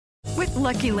With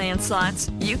Lucky Land Slots,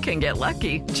 you can get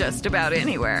lucky just about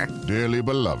anywhere. Dearly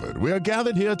beloved, we are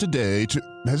gathered here today to...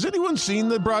 Has anyone seen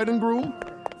the bride and groom?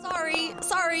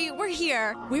 Sorry, we're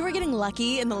here. We were getting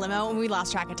lucky in the limo and we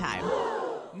lost track of time.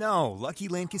 No, Lucky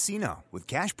Land Casino, with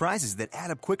cash prizes that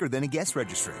add up quicker than a guest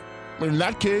registry. In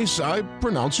that case, I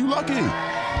pronounce you lucky.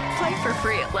 Play for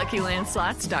free at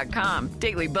LuckyLandSlots.com.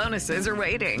 Daily bonuses are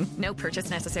waiting. No purchase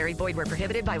necessary. Void where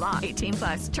prohibited by law.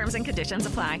 18+. Terms and conditions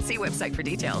apply. See website for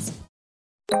details.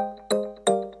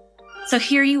 So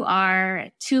here you are,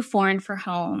 too foreign for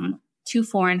home, too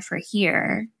foreign for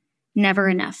here, never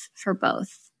enough for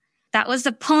both. That was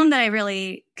a poem that I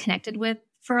really connected with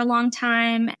for a long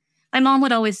time. My mom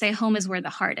would always say home is where the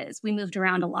heart is. We moved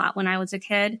around a lot when I was a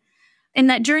kid. In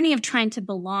that journey of trying to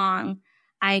belong,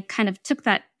 I kind of took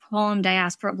that poem,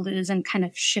 Diaspora Blues, and kind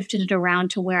of shifted it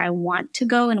around to where I want to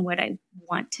go and what I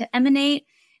want to emanate.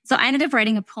 So I ended up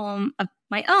writing a poem of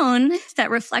my own that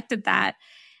reflected that.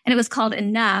 And it was called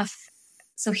Enough.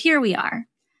 So here we are,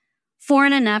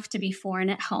 foreign enough to be foreign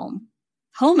at home,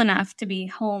 home enough to be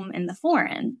home in the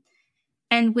foreign.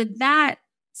 And with that,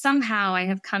 somehow I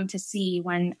have come to see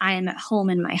when I am at home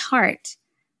in my heart,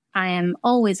 I am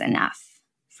always enough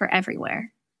for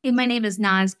everywhere. My name is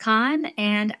Naz Khan,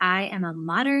 and I am a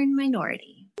modern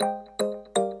minority.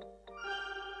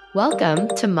 Welcome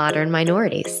to Modern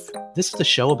Minorities. This is the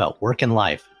show about work and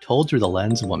life, told through the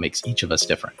lens of what makes each of us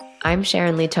different. I'm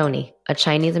Sharon Lee Tony, a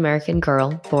Chinese-American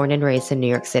girl born and raised in New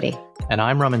York City. And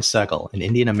I'm Raman Sehgal, an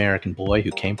Indian-American boy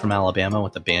who came from Alabama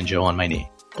with a banjo on my knee.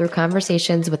 Through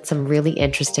conversations with some really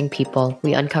interesting people,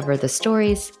 we uncover the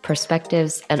stories,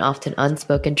 perspectives, and often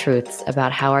unspoken truths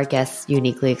about how our guests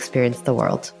uniquely experience the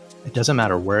world. It doesn't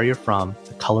matter where you're from,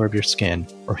 the color of your skin,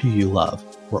 or who you love.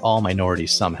 We're all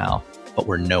minorities somehow, but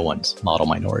we're no one's model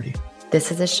minority.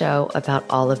 This is a show about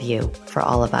all of you, for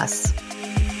all of us.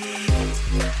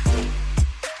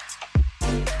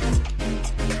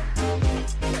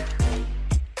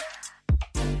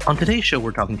 On today's show,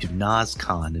 we're talking to Naz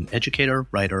Khan, an educator,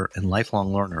 writer, and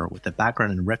lifelong learner with a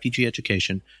background in refugee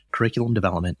education, curriculum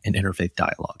development, and interfaith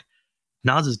dialogue.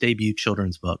 Naz's debut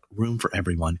children's book, Room for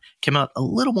Everyone, came out a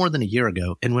little more than a year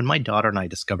ago, and when my daughter and I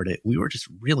discovered it, we were just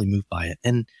really moved by it,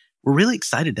 and we're really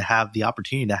excited to have the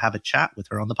opportunity to have a chat with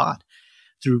her on the pod.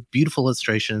 Through beautiful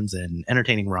illustrations and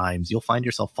entertaining rhymes, you'll find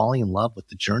yourself falling in love with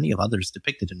the journey of others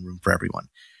depicted in Room for Everyone.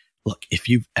 Look, if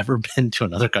you've ever been to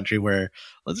another country where,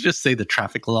 let's just say, the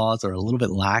traffic laws are a little bit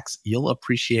lax, you'll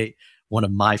appreciate one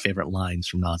of my favorite lines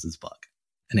from Naz's book.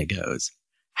 And it goes,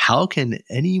 "How can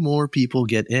any more people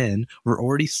get in? We're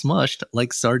already smushed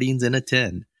like sardines in a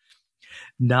tin."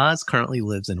 Naz currently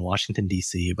lives in Washington,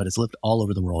 D.C., but has lived all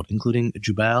over the world, including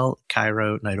Jubail,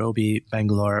 Cairo, Nairobi,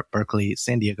 Bangalore, Berkeley,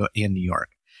 San Diego, and New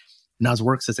York. Naz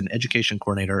works as an education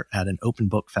coordinator at an Open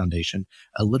Book Foundation,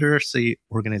 a literacy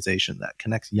organization that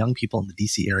connects young people in the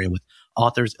DC area with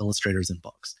authors, illustrators, and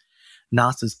books.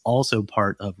 Naz is also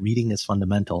part of Reading is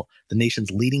Fundamental, the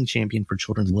nation's leading champion for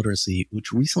children's literacy,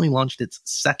 which recently launched its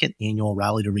second annual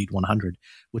Rally to Read 100,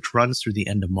 which runs through the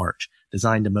end of March,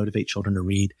 designed to motivate children to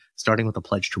read, starting with a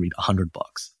pledge to read 100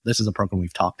 books. This is a program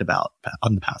we've talked about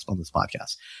on the past on this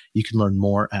podcast. You can learn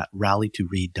more at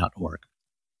rallytoread.org.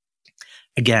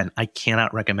 Again, I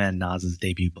cannot recommend Naz's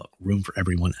debut book, Room for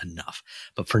Everyone, enough.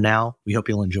 But for now, we hope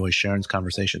you'll enjoy Sharon's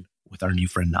conversation with our new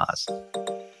friend Naz.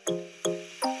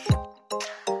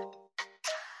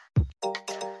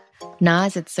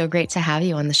 Naz, it's so great to have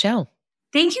you on the show.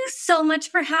 Thank you so much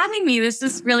for having me. This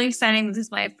is really exciting. This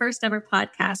is my first ever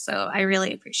podcast, so I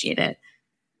really appreciate it.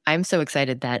 I'm so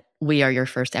excited that we are your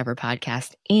first ever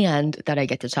podcast and that I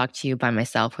get to talk to you by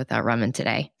myself without Raman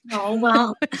today. Oh,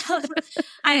 well,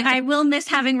 I will miss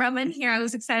having Raman here. I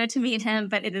was excited to meet him,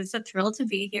 but it is a thrill to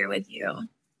be here with you.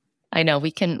 I know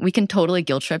we can totally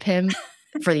guilt trip him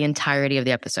for the entirety of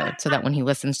the episode so that when he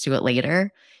listens to it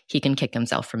later, he can kick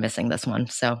himself for missing this one.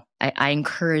 So I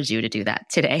encourage you to do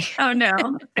that today. Oh, no.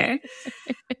 Okay.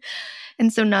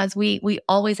 And so, Naz, we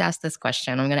always ask this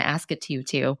question. I'm going to ask it to you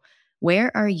too.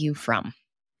 Where are you from?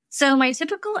 So my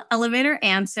typical elevator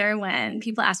answer when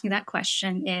people ask me that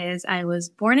question is I was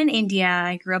born in India.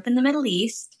 I grew up in the Middle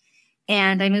East,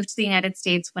 and I moved to the United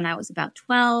States when I was about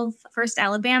 12. First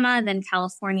Alabama, then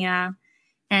California,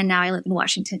 and now I live in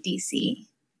Washington, D.C.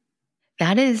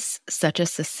 That is such a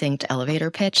succinct elevator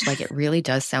pitch. Like, it really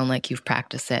does sound like you've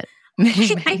practiced it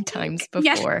many times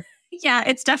before. Yeah,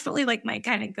 it's definitely like my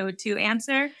kind of go-to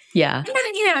answer. Yeah. And then,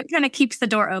 it kind of keeps the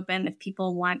door open if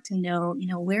people want to know,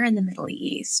 where in the Middle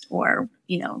East or,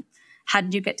 how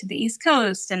did you get to the East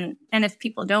Coast? And if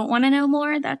people don't want to know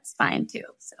more, that's fine too.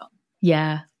 So,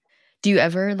 yeah. Do you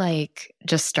ever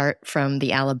just start from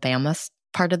the Alabama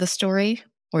part of the story?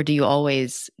 Or do you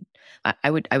always, I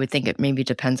would think it maybe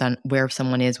depends on where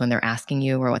someone is when they're asking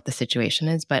you or what the situation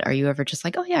is, but are you ever just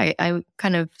like, oh yeah, I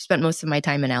kind of spent most of my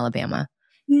time in Alabama?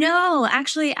 No,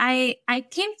 actually, I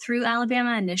came through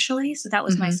Alabama initially, so that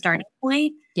was my starting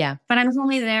point. Yeah. But I was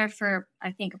only there for,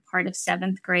 I think, a part of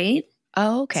 7th grade.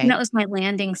 Oh, okay. So that was my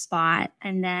landing spot.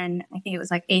 And then I think it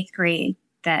was like 8th grade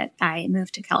that I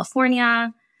moved to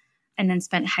California and then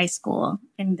spent high school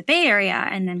in the Bay Area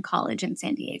and then college in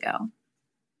San Diego.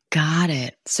 Got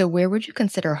it. So where would you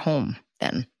consider home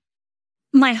then?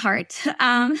 My heart.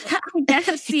 I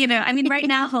guess, I mean, right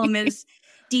now home is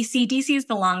DC. DC is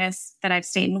the longest that I've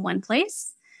stayed in one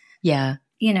place. Yeah.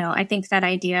 I think that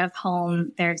idea of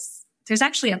home, there's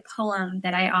actually a poem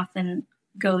that I often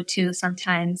go to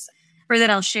sometimes or that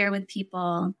I'll share with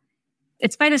people.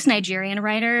 It's by this Nigerian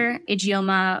writer,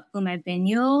 Ijeoma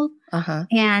Umebenyo.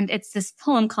 And it's this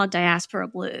poem called Diaspora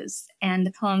Blues. And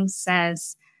the poem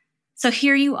says, so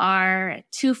here you are,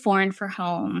 too foreign for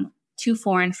home, too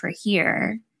foreign for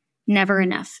here, never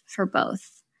enough for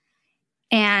both.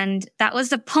 And that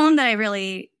was a poem that I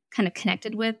really kind of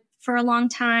connected with for a long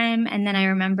time. And then I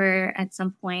remember at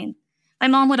some point, my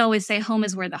mom would always say, home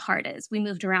is where the heart is. We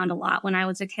moved around a lot when I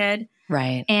was a kid.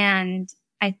 Right. And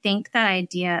I think that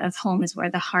idea of home is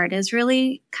where the heart is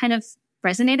really kind of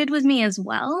resonated with me as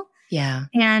well. Yeah.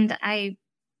 And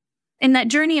in that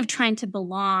journey of trying to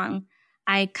belong,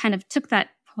 I kind of took that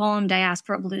poem,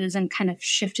 Diaspora Blues, and kind of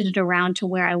shifted it around to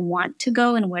where I want to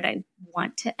go and what I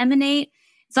want to emanate.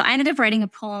 So I ended up writing a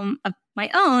poem of my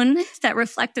own that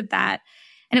reflected that.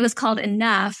 And it was called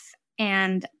Enough.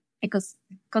 And it goes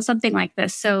something like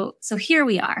this. So here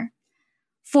we are,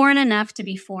 foreign enough to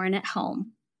be foreign at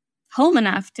home, home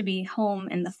enough to be home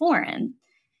in the foreign.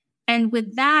 And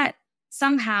with that,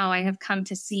 somehow I have come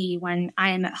to see when I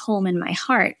am at home in my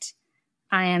heart,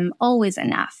 I am always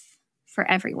enough for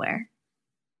everywhere.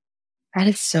 That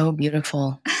is so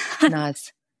beautiful,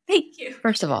 Naz. Thank you.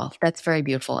 First of all, that's very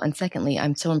beautiful. And secondly,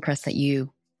 I'm so impressed that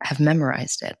you have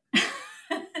memorized it.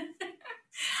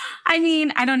 I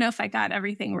mean, I don't know if I got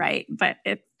everything right, but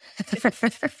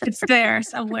it's there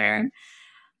somewhere.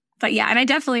 But yeah, and I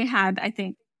definitely had, I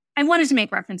think, I wanted to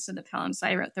make reference to the poem, so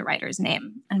I wrote the writer's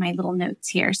name and my little notes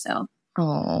here. So,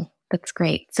 oh, that's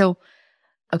great. So,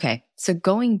 okay, so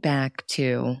going back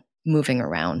to moving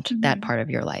around that part of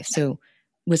your life. So,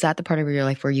 was that the part of your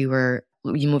life where you were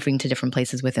moving to different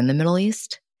places within the Middle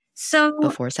East? So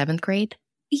before 7th grade?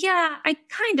 Yeah, I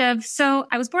kind of. So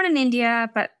I was born in India,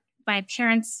 but my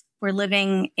parents were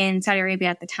living in Saudi Arabia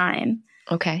at the time.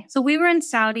 Okay. So we were in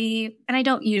Saudi, and I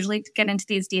don't usually get into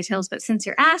these details, but since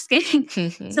you're asking,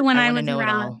 so when I was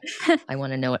around, I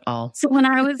want to know it all. So when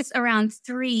I was around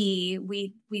 3,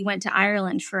 we went to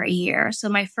Ireland for a year. So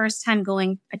my first time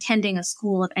attending a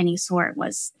school of any sort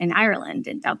was in Ireland,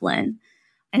 in Dublin.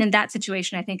 And in that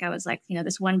situation, I think I was like,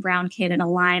 this one brown kid in a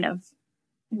line of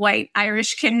white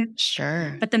Irish kids.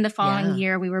 Sure. But then the following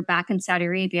year, we were back in Saudi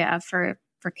Arabia for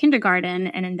kindergarten.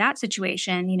 And in that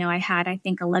situation, I had, I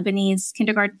think, a Lebanese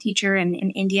kindergarten teacher and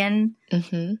an Indian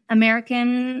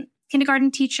American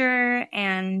kindergarten teacher,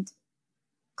 and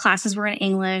classes were in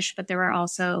English, but there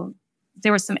was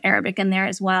some Arabic in there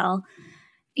as well.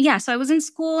 Yeah. So I was in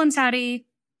school in Saudi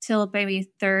till maybe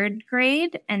 3rd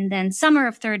grade. And then summer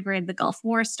of 3rd grade, the Gulf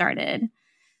War started.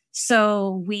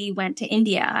 So we went to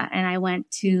India, and I went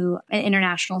to an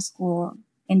international school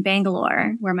in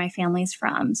Bangalore, where my family's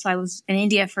from. So I was in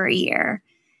India for a year,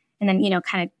 and then,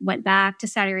 kind of went back to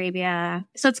Saudi Arabia.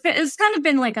 So it's kind of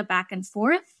been like a back and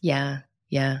forth. Yeah.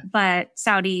 Yeah. But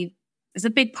Saudi is a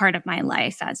big part of my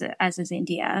life, as is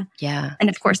India. Yeah. And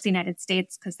of course the United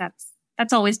States, because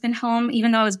that's always been home.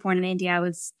 Even though I was born in India, I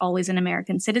was always an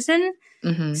American citizen.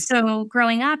 So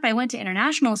growing up, I went to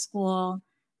international school,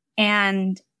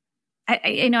 and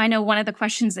I know one of the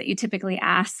questions that you typically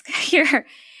ask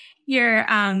your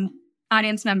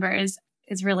audience members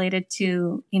is related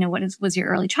to, what was your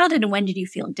early childhood and when did you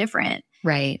feel different?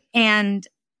 Right. And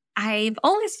I've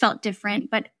always felt different,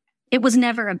 but it was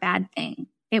never a bad thing.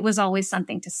 It was always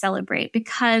something to celebrate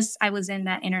because I was in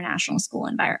that international school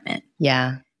environment.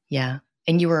 Yeah. Yeah.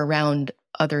 And you were around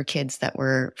other kids that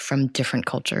were from different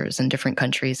cultures and different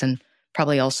countries, and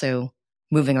probably also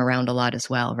moving around a lot as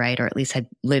well, right? Or at least had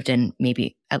lived in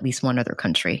maybe at least one other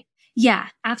country. Yeah,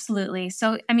 absolutely.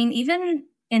 So, I mean, even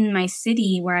in my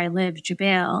city where I live,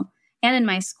 Jubail, and in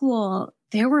my school,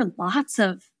 there were lots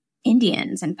of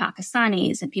Indians and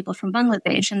Pakistanis and people from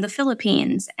Bangladesh and the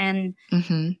Philippines. And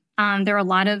there were a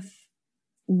lot of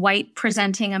white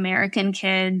presenting American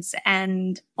kids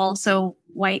and also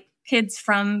white kids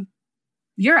from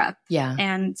Europe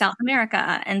and South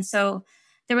America. And so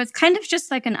there was kind of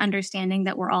just like an understanding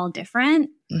that we're all different.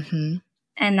 Mm-hmm.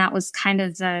 And that was kind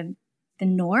of the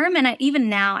norm. And even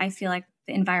now, I feel like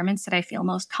the environments that I feel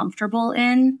most comfortable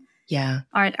in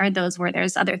are those where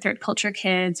there's other third culture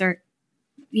kids or,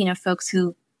 you know, folks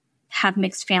who have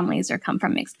mixed families or come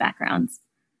from mixed backgrounds.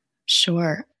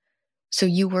 Sure. So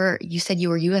you said you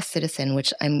were U.S. citizen,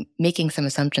 which I'm making some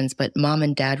assumptions, but mom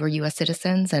and dad were U.S.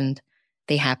 citizens and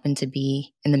they happened to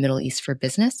be in the Middle East for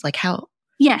business? Like how?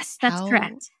 Yes, that's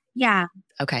correct. Yeah.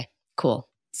 Okay, cool.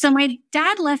 So my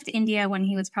dad left India when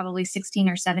he was probably 16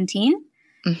 or 17.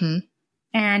 Mm-hmm.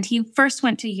 And he first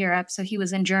went to Europe. So he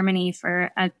was in Germany for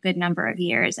a good number of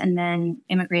years and then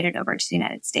immigrated over to the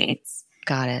United States.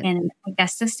 Got it. In, I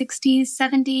guess, the 60s,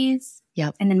 70s.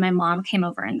 Yep. And then my mom came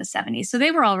over in the 70s. So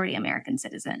they were already American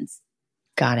citizens.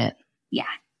 Got it. Yeah.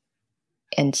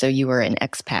 And so you were an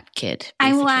expat kid.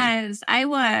 Basically. I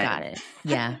was. Got it.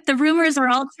 Yeah. The rumors are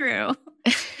all true.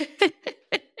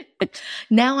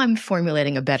 Now I'm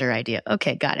formulating a better idea.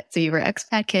 Okay, got it. So you were an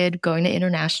expat kid going to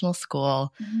international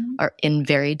school or in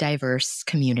very diverse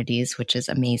communities, which is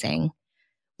amazing.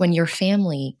 When your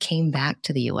family came back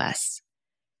to the U.S.,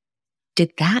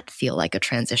 did that feel like a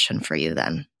transition for you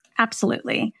then?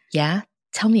 Absolutely. Yeah?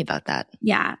 Tell me about that.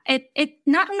 Yeah. It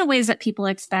not in the ways that people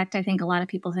expect. I think a lot of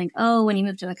people think, oh, when you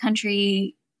move to a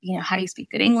country, you know, how do you speak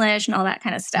good English and all that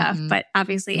kind of stuff. Mm-hmm. But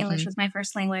obviously English was my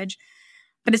first language.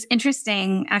 But it's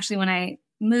interesting, actually, when I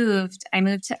moved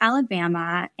to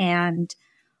Alabama, and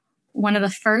one of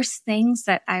the first things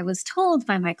that I was told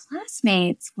by my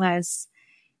classmates was,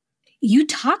 you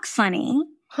talk funny.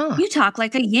 Huh. You talk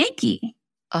like a Yankee.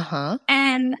 Uh-huh.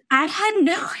 And I had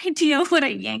no idea what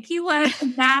a Yankee was.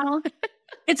 Now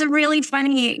it's a really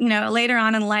funny, you know, later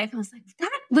on in life, I was like,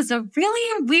 that was a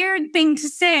really weird thing to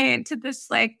say to this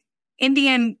like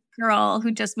Indian girl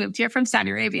who just moved here from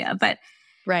Saudi Arabia. But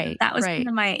that was kind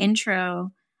of my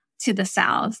intro to the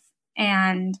South.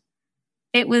 And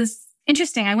it was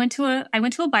interesting. I went to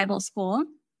a Bible school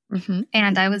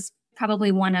and I was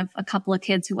probably one of a couple of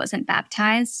kids who wasn't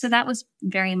baptized. So that was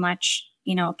very much,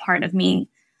 you know, a part of me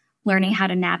learning how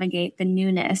to navigate the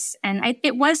newness. And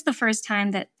it was the first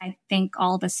time that I think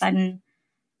all of a sudden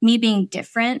me being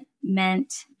different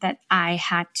meant that I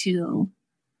had to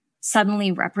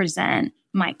suddenly represent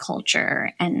my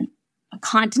culture and a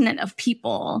continent of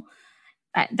people.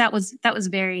 That was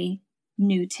very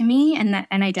new to me. And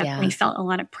I definitely felt a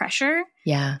lot of pressure.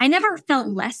 Yeah. I never felt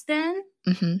less than.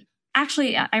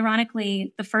 Actually,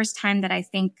 ironically, the first time that I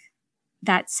think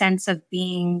that sense of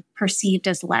being perceived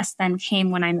as less than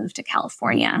came when I moved to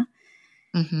California.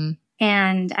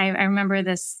 And I remember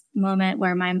this moment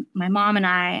where my mom and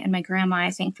I and my grandma,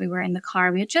 I think we were in the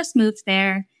car. We had just moved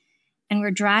there and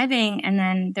we're driving. And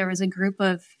then there was a group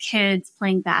of kids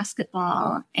playing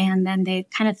basketball. And then they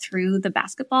kind of threw the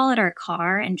basketball at our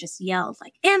car and just yelled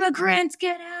like, immigrants,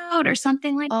 get out, or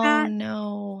something like that. Oh,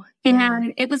 no.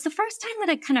 And it was the first time that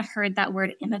I kind of heard that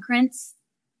word immigrants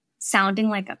sounding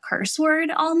like a curse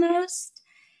word almost.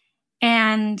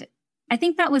 And I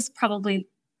think that was probably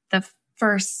the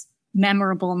first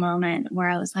memorable moment where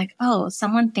I was like, oh,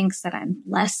 someone thinks that I'm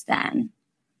less than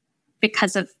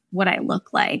because of what I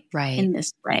look like in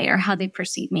this way or how they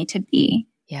perceive me to be.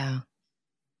 Yeah.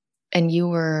 And you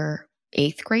were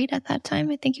 8th grade at that time,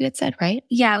 I think you had said, right?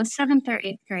 Yeah, it was 7th or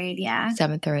 8th grade. Yeah.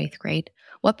 7th or 8th grade.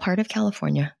 What part of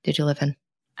California did you live in?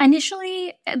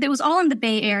 Initially, it was all in the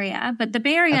Bay Area, but the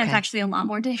Bay Area is actually a lot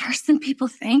more diverse than people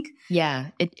think. Yeah,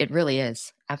 it really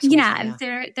is. Absolutely.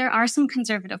 Yeah, there are some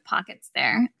conservative pockets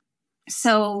there.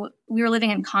 So we were living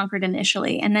in Concord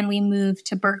initially, and then we moved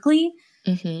to Berkeley,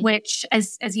 which,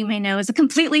 as you may know, is a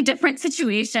completely different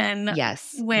situation.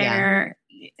 Yes. Where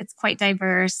it's quite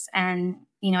diverse. And,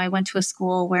 you know, I went to a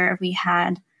school where we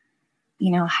had,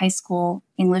 you know, a high school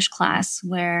English class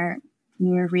where we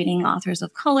were reading authors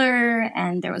of color,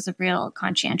 and there was a real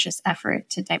conscientious effort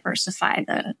to diversify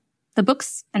the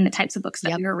books and the types of books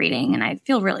that we were reading. And I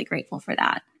feel really grateful for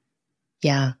that.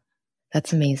 Yeah,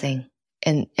 that's amazing.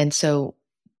 And so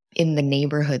in the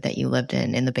neighborhood that you lived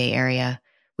in the Bay Area,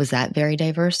 was that very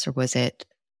diverse or was it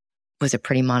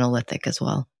pretty monolithic as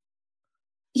well?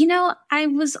 You know, I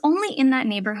was only in that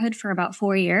neighborhood for about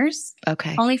 4 years.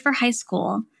 Okay. Only for high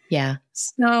school. Yeah.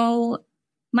 So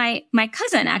my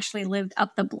cousin actually lived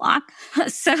up the block.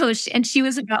 So she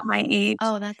was about my age.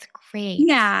 Oh, that's great.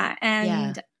 Yeah.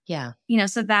 And, yeah. You know,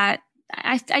 so that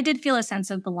I did feel a sense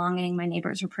of belonging. My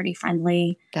neighbors were pretty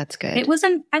friendly. That's good. It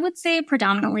wasn't, I would say, a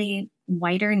predominantly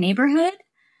whiter neighborhood,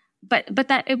 but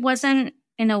that it wasn't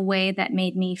in a way that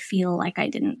made me feel like I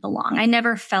didn't belong. I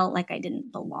never felt like I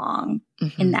didn't belong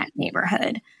in that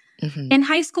neighborhood. In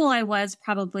high school, I was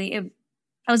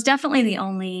definitely the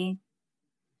only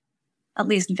at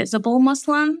least visible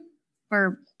Muslim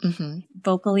or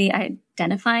vocally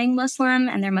identifying Muslim.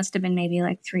 And there must have been maybe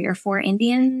like 3 or 4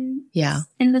 Indians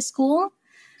in the school.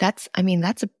 That's a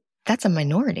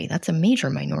minority. That's a major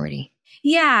minority.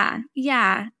 Yeah.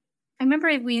 Yeah. I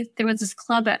remember there was this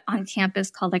club on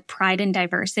campus called like Pride and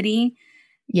Diversity.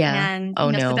 Yeah. And,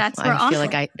 so that's where I feel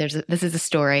like this is a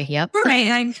story. Yep.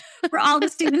 Right. Where all the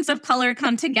students of color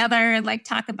come together and like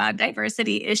talk about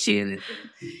diversity issues.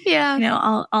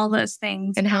 Yeah. All those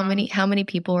things. And how many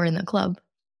people were in the club?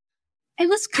 It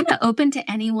was kind of open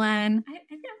to anyone.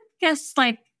 I guess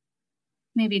like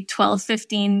maybe 12,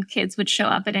 15 kids would show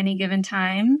up at any given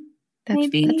time.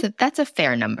 That's a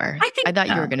fair number. I thought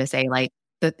you were going to say like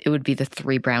that it would be the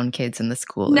 3 brown kids in the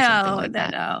school or something like that.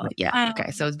 No. Yeah.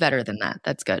 Okay. So it's better than that.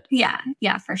 That's good. Yeah.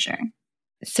 Yeah, for sure.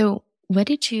 So what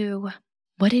did you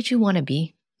want to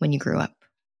be when you grew up?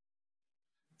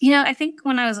 I think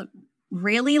when I was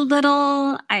really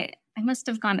little, I must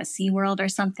have gone to SeaWorld or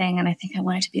something. And I think I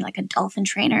wanted to be like a dolphin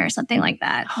trainer or something like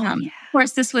that. Of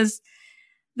course, this was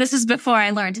before I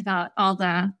learned about all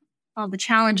the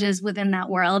challenges within that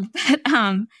world.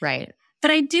 But, right. But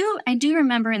I do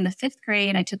remember in the 5th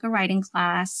grade, I took a writing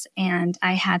class and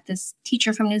I had this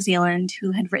teacher from New Zealand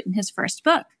who had written his first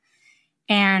book.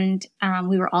 And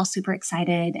we were all super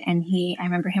excited. And I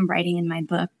remember him writing in my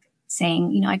book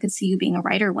saying, I could see you being a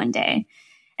writer one day.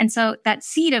 And so that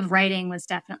seed of writing was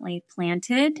definitely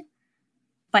planted.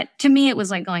 But to me, it was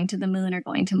like going to the moon or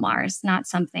going to Mars, not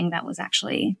something that was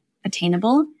actually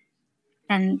attainable.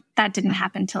 And that didn't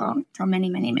happen till many,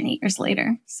 many, many years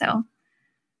later. So.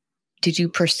 Did you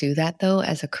pursue that though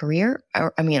as a career,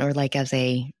 or like as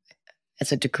a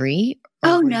degree?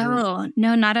 Oh no,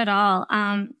 not at all.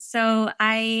 So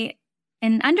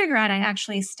in undergrad, I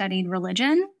actually studied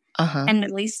religion and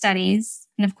Middle East studies,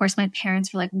 and of course, my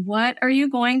parents were like, "What are you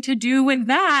going to do with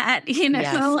that?"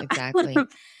 Yes, exactly.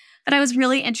 But I was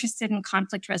really interested in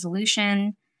conflict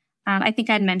resolution. I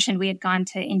think I'd mentioned we had gone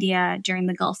to India during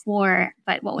the Gulf War,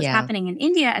 but what was happening in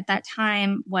India at that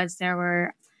time was there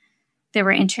were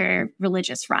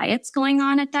inter-religious riots going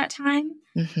on at that time.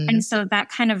 Mm-hmm. And so that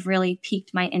kind of really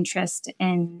piqued my interest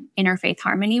in interfaith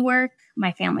harmony work.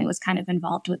 My family was kind of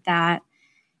involved with that.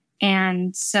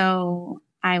 And so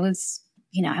I was,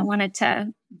 I wanted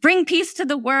to bring peace to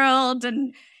the world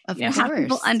and have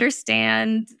people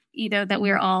understand, that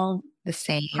we're all the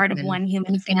same, part of one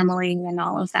human family and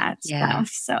all of that stuff.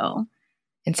 So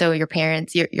your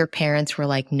parents were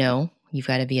like, no, you've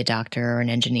got to be a doctor or an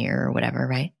engineer or whatever,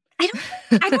 right?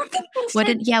 I don't think they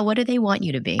said, what do they want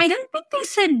you to be? I don't think they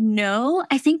said no.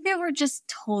 I think they were just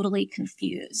totally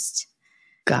confused.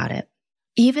 Got it.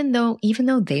 Even though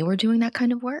they were doing that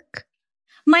kind of work?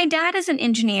 My dad is an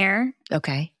engineer.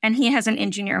 Okay. And he has an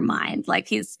engineer mind. Like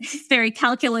he's very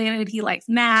calculated. He likes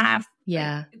math.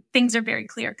 Yeah. Things are very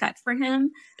clear cut for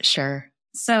him. Sure.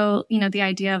 So, the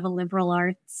idea of a liberal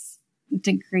arts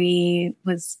degree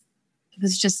was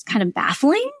just kind of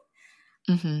baffling.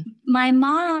 Mm-hmm. My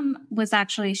mom was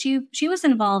actually, she was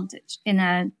involved in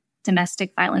a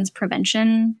domestic violence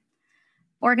prevention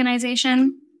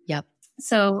organization. Yep.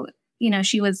 So,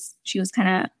 she was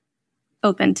kind of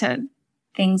open to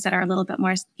things that are a little bit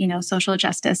more, social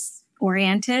justice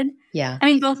oriented. Yeah. I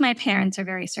mean, both my parents are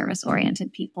very service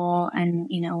oriented people and,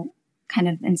 kind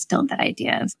of instilled that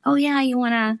idea of, oh yeah, you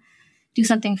want to do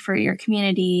something for your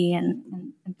community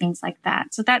and things like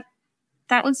that. So that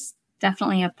was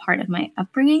definitely a part of my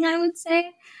upbringing, I would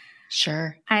say.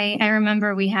 Sure. I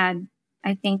remember we had,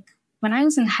 I think when I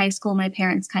was in high school, my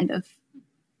parents kind of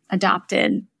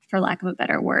adopted, for lack of a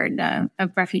better word, a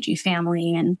refugee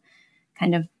family and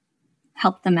kind of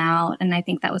helped them out. And I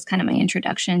think that was kind of my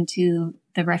introduction to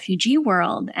the refugee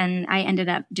world. And I ended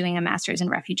up doing a master's in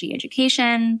refugee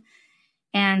education.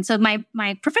 And so my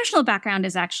professional background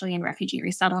is actually in refugee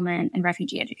resettlement and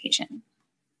refugee education.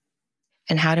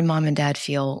 And how did mom and dad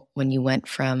feel when you went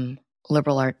from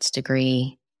liberal arts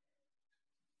degree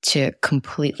to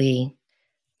completely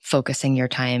focusing your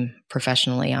time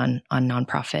professionally on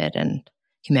nonprofit and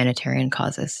humanitarian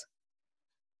causes?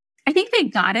 I think they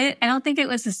got it. I don't think it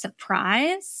was a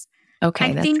surprise.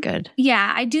 Okay, that's good.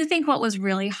 Yeah, I do think what was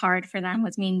really hard for them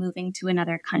was me moving to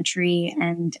another country.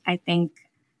 And I think,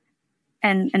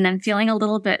 and then feeling a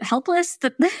little bit helpless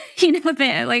that,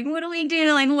 like, what do we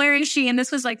do? Like, where is she? And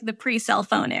this was like the pre-cell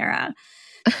phone era.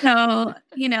 So,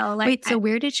 like. Wait, so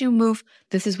where did you move?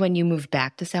 This is when you moved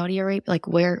back to Saudi Arabia? Like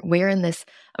where in this?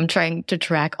 I'm trying to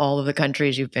track all of the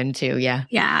countries you've been to. Yeah.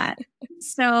 Yeah.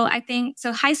 So I think,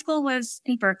 high school was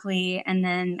in Berkeley and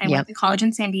then I went to college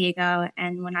in San Diego.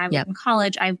 And when I was in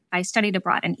college, I studied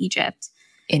abroad in Egypt.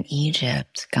 In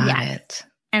Egypt. Got it.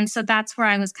 And so that's where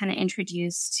I was kind of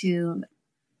introduced to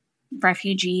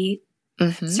refugee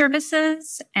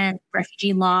services and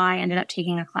refugee law. I ended up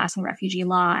taking a class in refugee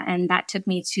law, and that took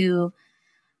me to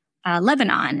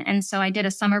Lebanon. And so I did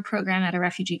a summer program at a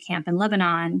refugee camp in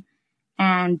Lebanon,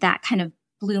 and that kind of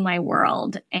blew my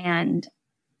world. And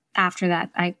after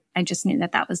that, I just knew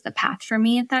that that was the path for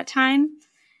me at that time.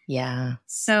 Yeah.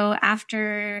 So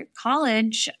after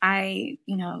college, I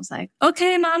was like,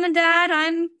 okay, mom and dad,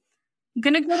 I'm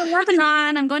going to go to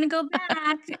Lebanon. I'm going to go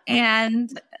back. And,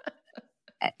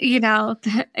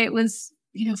 it was,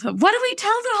 what do we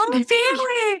tell the whole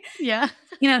family? Yeah.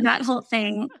 That whole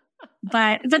thing.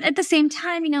 But at the same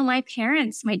time,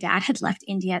 my dad had left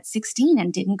India at 16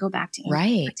 and didn't go back to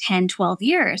India for 10, 12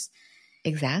 years.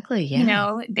 Exactly.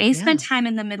 Yeah. They spent time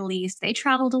in the Middle East. They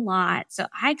traveled a lot. So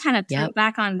I kind of threw it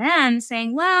back on them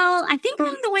saying, well, I think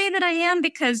I'm the way that I am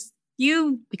because of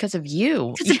you. Because of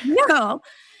you.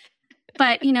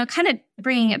 But, kind of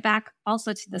bringing it back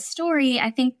also to the story, I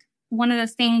think one of the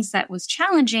things that was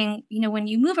challenging, when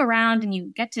you move around and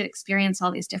you get to experience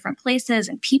all these different places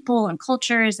and people and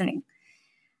cultures and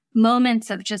moments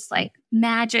of just like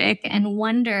magic and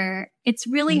wonder, it's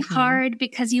really hard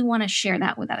because you want to share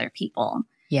that with other people.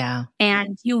 Yeah.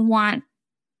 And you want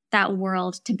that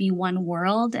world to be one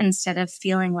world instead of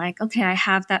feeling like, okay, I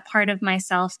have that part of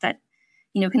myself that,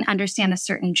 can understand a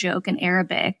certain joke in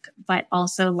Arabic, but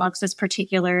also loves this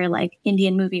particular like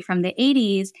Indian movie from the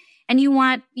 80s. And you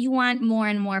want more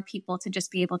and more people to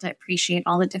just be able to appreciate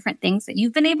all the different things that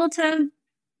you've been able to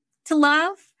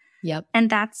love. Yep. And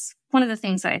that's one of the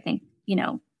things that I think,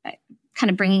 kind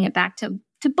of bringing it back to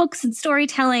books and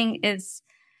storytelling is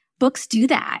books do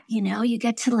that. You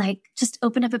get to like just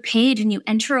open up a page and you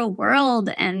enter a world.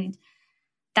 And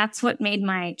that's what made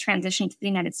my transition to the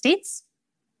United States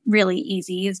really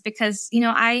easy, is because,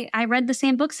 I read the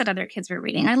same books that other kids were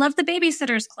reading. I loved The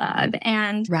Babysitter's Club,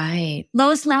 and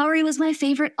Lois Lowry was my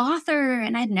favorite author.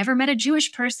 And I'd never met a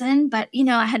Jewish person, but,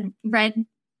 I had read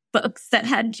books that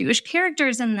had Jewish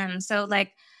characters in them. So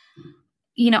like,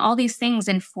 all these things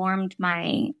informed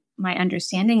my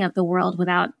understanding of the world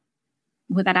without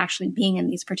actually being in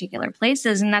these particular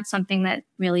places. And that's something that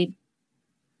really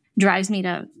drives me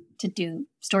to do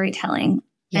storytelling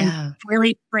and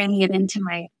really bring it into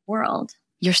my world.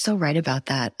 You're so right about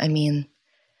that. I mean,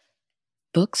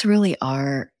 books really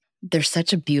they're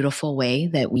such a beautiful way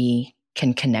that we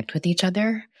can connect with each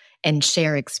other and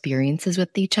share experiences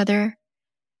with each other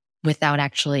without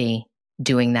actually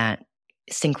doing that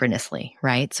synchronously,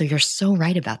 right? So you're so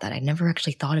right about that. I never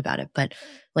actually thought about it. But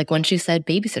like once you said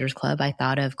Babysitter's Club, I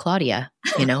thought of Claudia,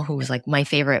 who was like my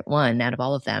favorite one out of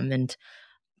all of them. And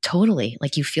totally,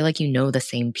 like you feel like you know the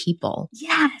same people.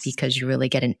 Yes. Because you really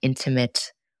get an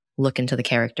intimate look into the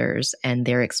characters and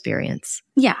their experience.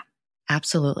 Yeah.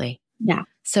 Absolutely. Yeah.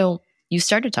 So you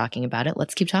started talking about it.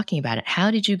 Let's keep talking about it.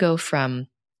 How did you go from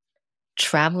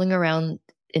traveling around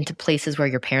into places where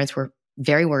your parents were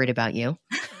very worried about you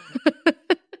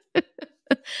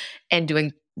and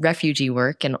doing refugee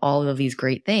work and all of these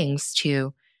great things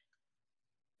to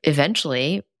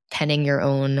eventually penning your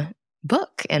own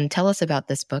book? And tell us about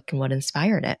this book and what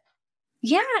inspired it.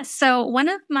 Yeah. So one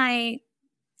of my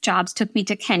jobs took me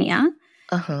to Kenya,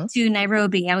 to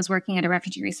Nairobi. I was working at a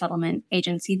refugee resettlement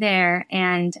agency there.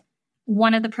 And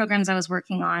one of the programs I was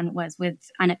working on was with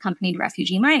unaccompanied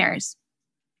refugee minors.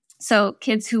 So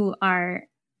kids who are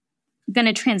going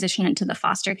to transition into the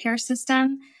foster care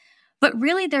system. But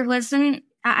really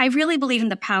I really believe in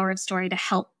the power of story to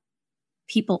help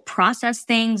people process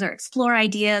things or explore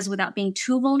ideas without being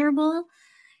too vulnerable.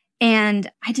 And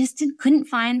I just couldn't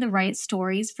find the right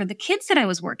stories for the kids that I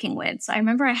was working with. So I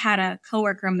remember I had a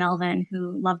coworker, Melvin,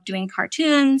 who loved doing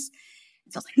cartoons.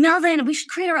 So I was like, Melvin, we should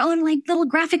create our own like little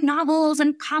graphic novels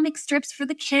and comic strips for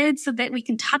the kids so that we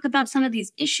can talk about some of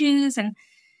these issues. And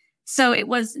so it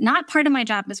was not part of my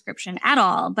job description at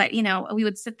all, but we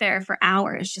would sit there for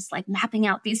hours just like mapping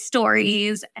out these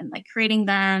stories and like creating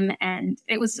them. And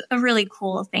it was a really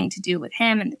cool thing to do with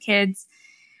him and the kids.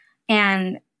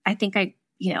 And I think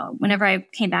whenever I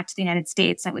came back to the United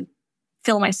States, I would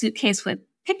fill my suitcase with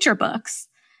picture books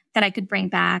that I could bring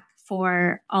back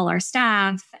for all our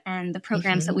staff and the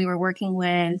programs that we were working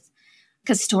with.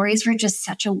 Because stories were just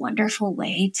such a wonderful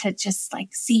way to just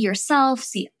like see yourself,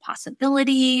 see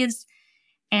possibilities.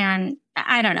 And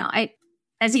I don't know,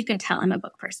 as you can tell, I'm a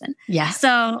book person. Yeah.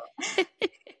 So,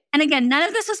 and again, none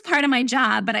of this was part of my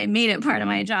job, but I made it part of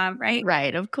my job, right?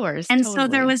 Right, of course. And totally. so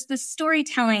there was this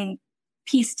storytelling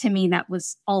piece to me that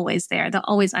was always there, that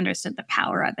always understood the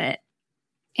power of it.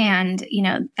 And,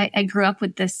 I grew up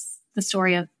with the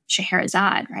story of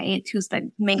Scheherazade, right? Who's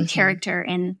the main character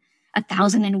in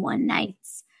 1001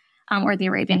 Nights, or the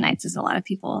Arabian Nights, as a lot of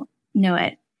people know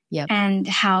it. Yep. And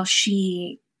how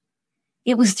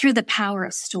it was through the power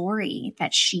of story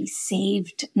that she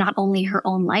saved not only her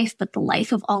own life, but the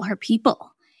life of all her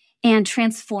people, and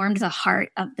transformed the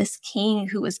heart of this king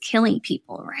who was killing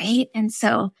people, right? And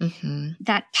so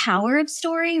that power of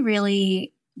story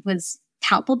really was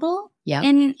palpable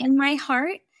in my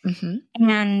heart.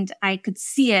 And I could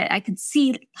see it. I could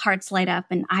see hearts light up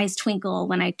and eyes twinkle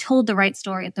when I told the right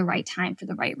story at the right time for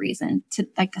the right reason to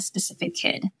like a specific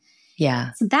kid.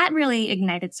 Yeah. So that really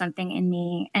ignited something in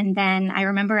me. And then I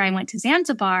remember I went to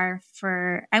Zanzibar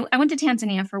I went to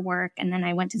Tanzania for work. And then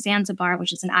I went to Zanzibar,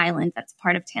 which is an island that's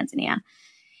part of Tanzania.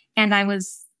 And I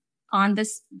was on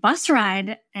this bus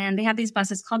ride, and they have these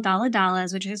buses called Dala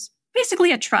Dalas, which is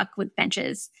basically a truck with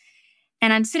benches.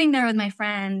 And I'm sitting there with my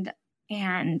friend,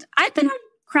 and I've been on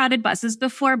crowded buses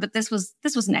before, but this was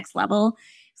next level.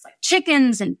 It's like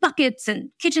chickens and buckets and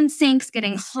kitchen sinks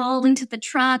getting hauled into the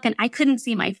truck. And I couldn't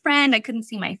see my friend. I couldn't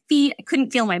see my feet. I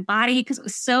couldn't feel my body because it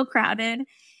was so crowded.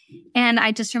 And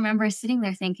I just remember sitting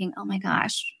there thinking, oh my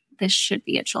gosh, this should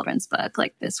be a children's book.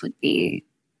 Like this would be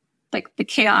like the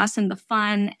chaos and the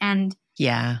fun. And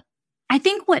yeah, I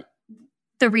think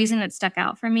the reason it stuck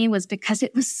out for me was because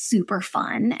it was super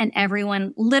fun and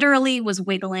everyone literally was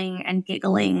wiggling and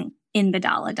giggling in the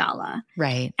Dala Dala.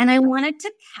 Right. And I wanted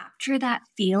to capture that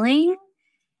feeling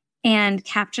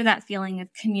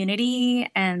of community.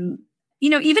 And,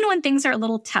 even when things are a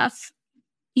little tough,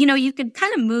 you could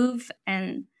kind of move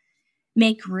and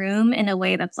make room in a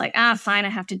way that's like, fine, I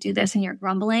have to do this. And you're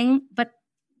grumbling, but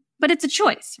it's a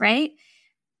choice, right?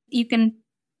 You can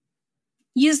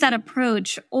use that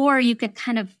approach, or you could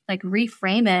kind of like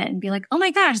reframe it and be like, oh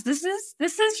my gosh, this is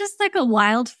just like a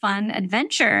wild, fun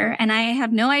adventure. And I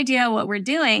have no idea what we're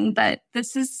doing, but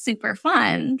this is super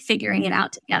fun figuring it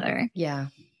out together. Yeah.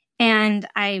 And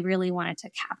I really wanted to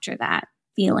capture that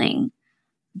feeling.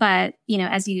 But,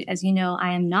 as you know,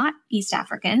 I am not East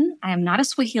African. I am not a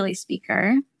Swahili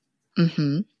speaker.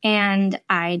 And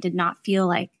I did not feel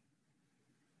like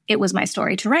it was my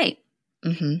story to write.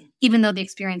 Even though the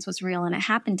experience was real and it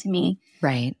happened to me.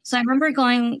 Right. So I remember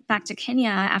going back to Kenya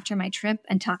after my trip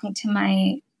and talking to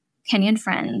my Kenyan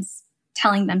friends,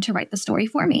 telling them to write the story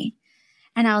for me.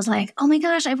 And I was like, oh my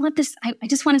gosh, I want this. I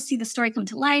just want to see the story come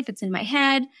to life. It's in my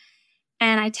head.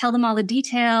 And I tell them all the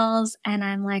details. And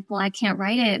I'm like, well, I can't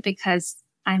write it because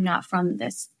I'm not from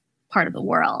this part of the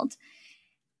world.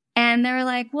 And they were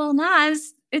like, well,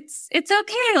 Naz, it's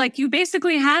okay. Like you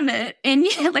basically have it. And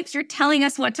like you're telling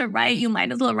us what to write. You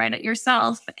might as well write it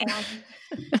yourself.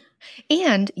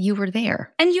 And you were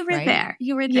there. And you were right? there.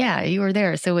 You were there. Yeah, you were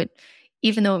there. So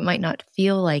even though it might not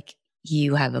feel like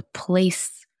you have a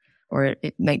place, or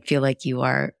it might feel like you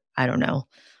are, I don't know,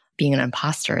 being an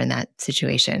imposter in that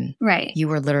situation. Right. You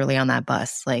were literally on that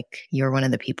bus. Like you were one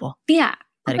of the people. Yeah.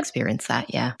 That experienced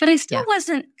that. Yeah. But I still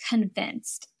wasn't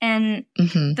convinced. And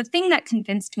the thing that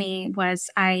convinced me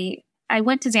was I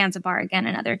went to Zanzibar again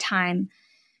another time.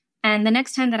 And the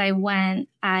next time that I went,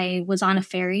 I was on a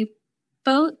ferry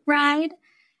boat ride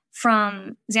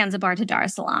from Zanzibar to Dar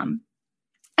es Salaam.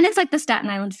 And it's like the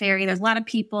Staten Island ferry. There's a lot of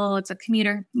people. It's a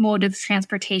commuter mode of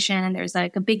transportation. And there's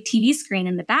like a big TV screen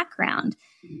in the background.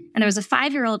 And there was a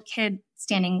 5-year-old kid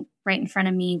standing right in front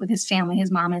of me with his family,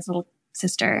 his mom and his little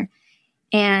sister.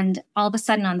 And all of a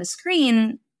sudden on the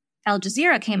screen, Al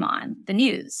Jazeera came on, the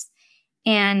news.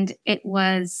 And it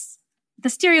was the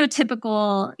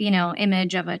stereotypical,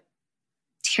 image of a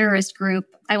terrorist group.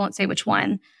 I won't say which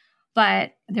one,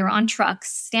 but they were on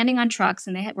trucks, standing on trucks,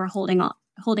 and they were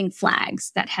holding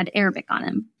flags that had Arabic on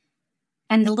them.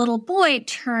 And the little boy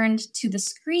turned to the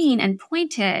screen and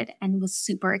pointed and was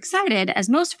super excited, as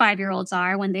most 5-year-olds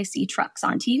are when they see trucks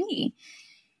on TV.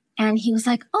 And he was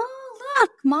like, oh,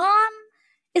 look, Mom,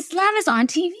 Islam is on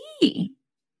TV.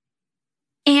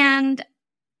 And,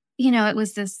 it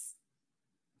was this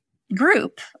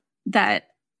group that,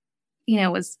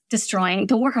 was destroying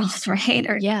the world,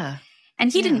 right? Yeah.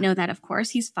 And he didn't know that, of course.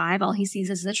 He's 5. All he sees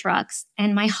is the trucks.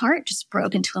 And my heart just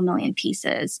broke into a million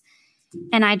pieces.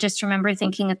 And I just remember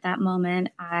thinking at that moment,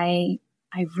 I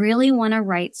really want to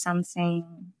write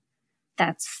something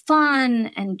that's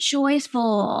fun and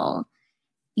joyful,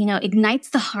 ignites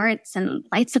the hearts and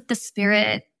lights up the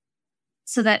spirit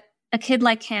so that a kid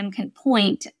like him can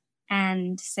point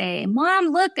and say, Mom,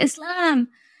 look, Islam.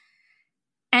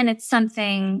 And it's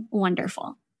something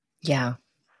wonderful. Yeah.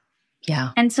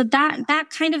 Yeah. And so that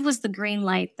kind of was the green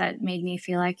light that made me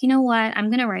feel like, you know what, I'm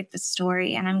going to write this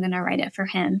story and I'm going to write it for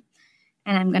him.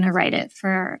 And I'm going to write it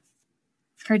for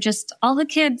just all the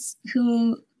kids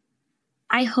who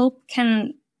I hope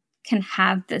can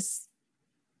have this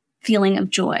feeling of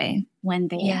joy when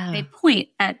they point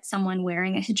at someone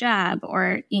wearing a hijab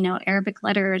or, Arabic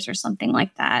letters or something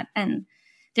like that. And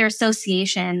their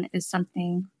association is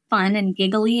something fun and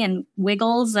giggly and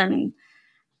wiggles and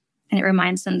it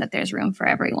reminds them that there's room for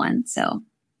everyone. So.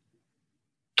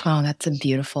 Oh,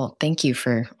 thank you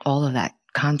for all of that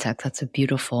context. That's a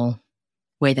beautiful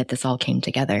way that this all came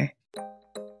together.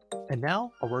 And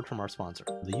now, a word from our sponsor,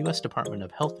 the U.S. Department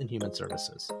of Health and Human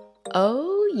Services.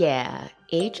 Oh, yeah.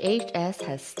 HHS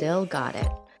has still got it.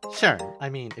 Sure. I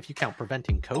mean, if you count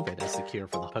preventing COVID as the cure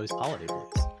for the post-holiday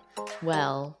blues.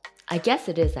 Well, I guess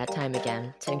it is that time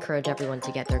again to encourage everyone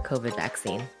to get their COVID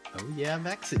vaccine. Oh, yeah,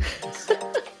 vaccines.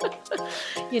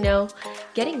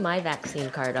 Getting my vaccine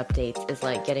card updates is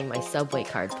like getting my Subway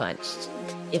card punched.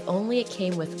 If only it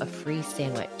came with a free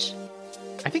sandwich.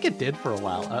 I think it did for a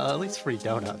while, at least free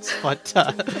donuts. But,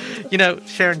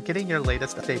 Sharon, getting your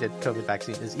latest updated COVID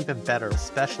vaccine is even better,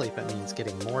 especially if it means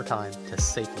getting more time to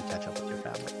safely catch up with your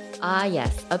family. Ah,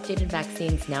 yes. Updated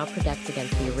vaccines now protect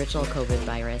against the original COVID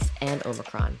virus and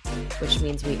Omicron, which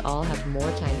means we all have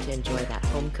more time to enjoy that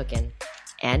home cooking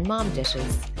and mom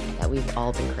dishes that we've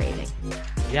all been craving.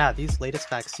 Yeah, these latest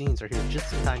vaccines are here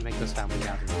just in time to make those family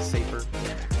gatherings safer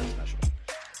and extra special.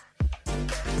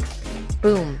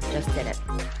 Boom, just did it.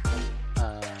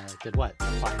 Did what?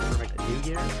 Find the perfect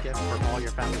New Year's gift for all your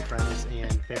family, friends,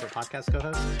 and favorite podcast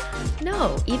co-hosts?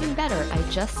 No, even better. I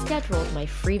just scheduled my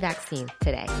free vaccine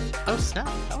today. Oh, snap.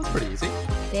 That was pretty easy.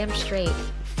 Damn straight.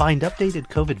 Find updated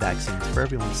COVID vaccines for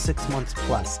everyone 6 months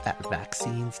plus at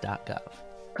vaccines.gov.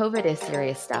 COVID is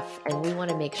serious stuff, and we want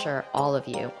to make sure all of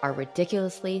you, our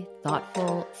ridiculously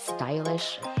thoughtful,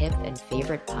 stylish, hip, and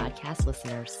favorite podcast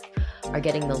listeners, are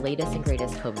getting the latest and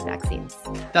greatest COVID vaccines.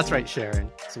 That's right, Sharon.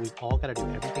 So we've all got to do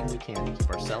everything we can to keep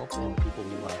ourselves and the people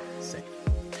we love safe.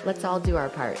 Let's all do our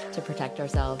part to protect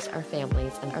ourselves, our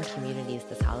families, and our communities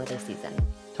this holiday season.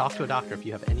 Talk to a doctor if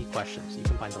you have any questions. You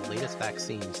can find the latest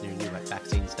vaccines near you at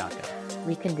vaccines.gov.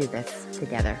 We can do this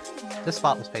together. This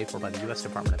spot was paid for by the U.S.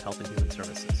 Department of Health and Human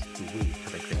Services, who we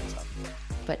are big fans of.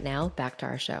 But now, back to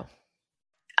our show.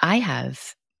 I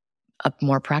have a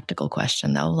more practical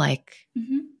question, though.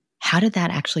 How did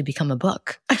that actually become a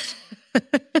book?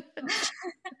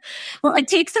 Well, it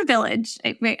takes a village.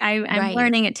 I'm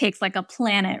learning it takes like a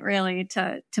planet, really,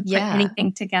 to put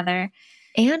anything together.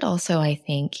 And also, I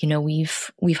think,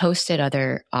 we've hosted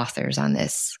other authors on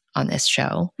this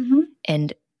show. Mm-hmm.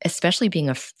 And especially being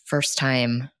a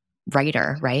first-time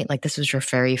writer, right? Like this was your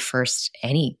very first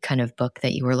any kind of book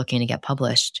that you were looking to get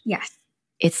published. Yes.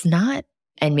 It's not,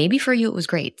 and maybe for you it was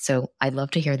great. So I'd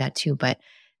love to hear that too. But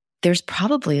there's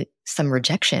probably some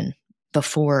rejection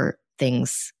before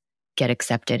things get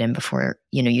accepted and before,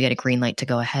 you get a green light to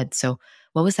go ahead. So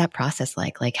what was that process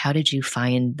like? Like, how did you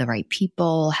find the right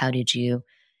people? How did you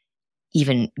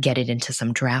even get it into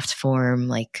some draft form?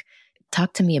 Like,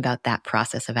 talk to me about that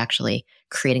process of actually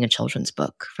creating a children's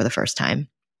book for the first time.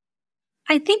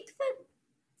 I think that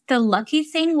the lucky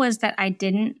thing was that I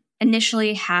didn't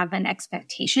initially have an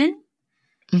expectation.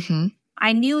 Mm-hmm.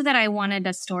 I knew that I wanted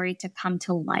a story to come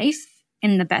to life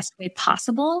in the best way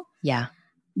possible. Yeah.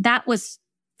 That was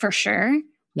for sure.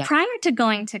 Yeah. Prior to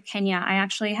going to Kenya, I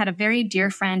actually had a very dear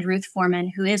friend, Ruth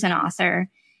Foreman, who is an author,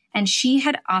 and she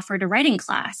had offered a writing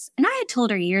class. And I had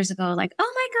told her years ago, like,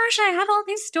 oh my gosh, I have all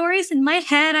these stories in my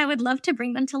head. I would love to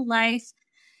bring them to life.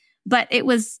 But it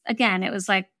was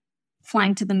like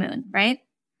flying to the moon, right?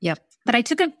 Yep. But I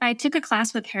took a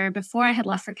class with her before I had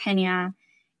left for Kenya,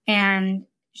 and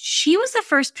she was the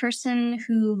first person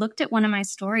who looked at one of my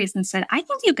stories and said, I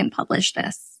think you can publish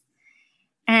this.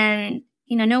 And,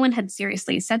 no one had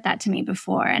seriously said that to me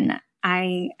before. And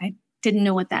I didn't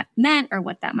know what that meant or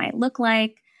what that might look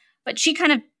like. But she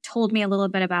kind of told me a little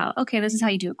bit about, okay, this is how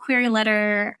you do a query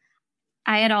letter.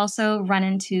 I had also run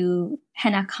into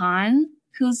Henna Khan,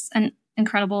 who's an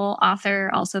incredible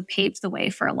author, also paves the way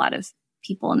for a lot of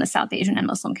people in the South Asian and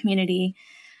Muslim community.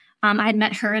 I had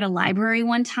met her at a library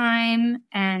one time,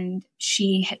 and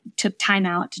she took time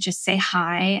out to just say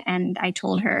hi. And I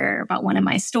told her about one of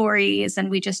my stories, and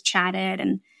we just chatted.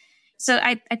 And so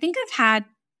I think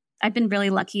I've been really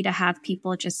lucky to have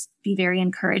people just be very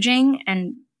encouraging,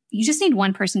 and you just need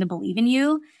one person to believe in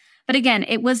you. But again,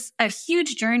 it was a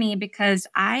huge journey because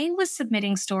I was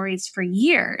submitting stories for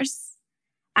years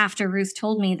after Ruth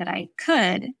told me that I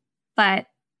could, but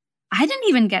I didn't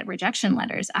even get rejection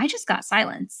letters. I just got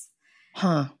silence.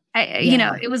 Huh.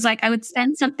 It was like I would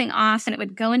send something off and it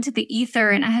would go into the ether,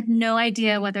 and I had no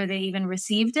idea whether they even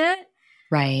received it.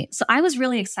 Right. So I was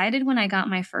really excited when I got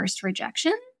my first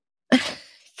rejection.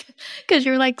 Because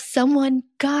you're like, someone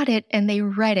got it and they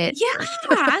read it. Yeah.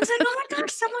 I was like, oh my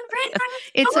gosh, someone read my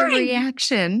It's a story.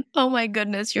 reaction. Oh my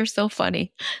goodness, you're so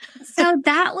funny. So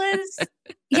that was,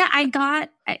 yeah, I got,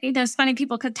 it's funny,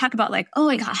 people could talk about like, oh,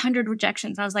 I got 100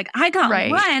 rejections. I was like, I got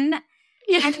one.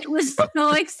 Yeah. And it was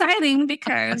so exciting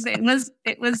because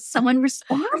it was someone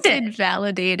responded. It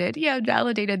validated. Yeah,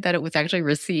 validated that it was actually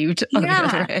received on the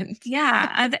other end.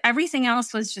 Yeah. Everything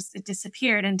else was just, it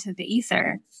disappeared into the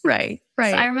ether. Right. So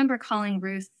I remember calling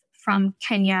Ruth from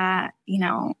Kenya,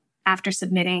 after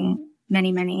submitting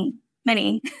many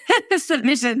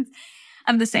submissions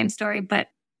of the same story. But,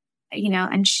 and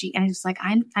I was like,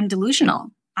 I'm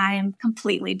delusional. I am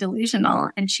completely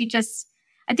delusional. And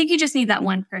I think you just need that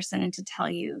one person to tell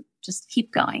you, just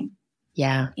keep going.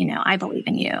 Yeah. I believe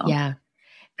in you. Yeah.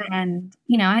 And,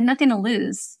 I had nothing to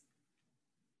lose.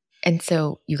 And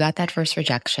so you got that first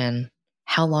rejection.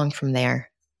 How long from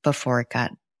there before it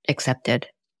got accepted?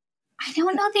 I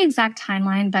don't know the exact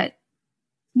timeline, but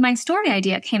my story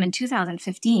idea came in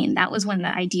 2015. That was when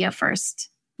the idea first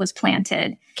was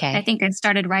planted. Okay. I think I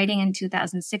started writing in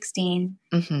 2016.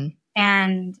 Mm-hmm.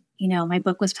 And, my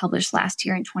book was published last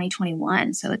year in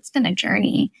 2021. So it's been a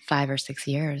journey. 5 or 6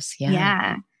 years. Yeah.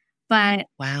 Yeah. But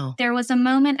wow. There was a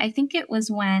moment, I think it was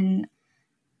when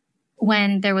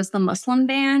there was the Muslim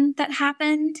ban that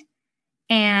happened.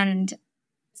 And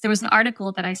there was an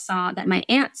article that I saw, that my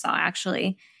aunt saw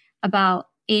actually, about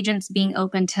agents being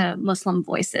open to Muslim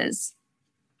voices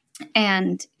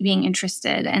and being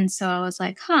interested. And so I was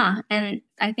like, And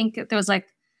I think there was like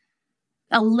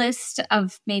a list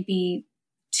of maybe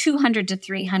 200 to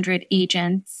 300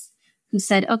 agents who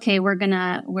said, okay, we're going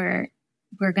to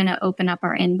open up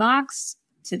our inbox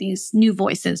to these new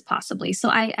voices possibly. So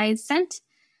I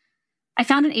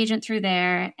found an agent through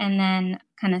there and then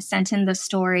kind of sent in the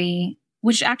story,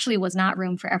 which actually was not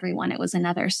Room for Everyone. It was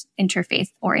another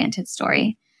interfaith-oriented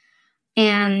story.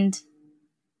 And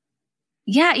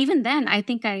yeah, even then, I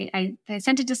think I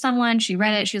sent it to someone. She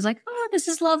read it. She was like, oh, this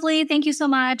is lovely. Thank you so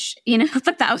much.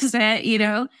 But that was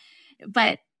it,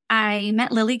 But I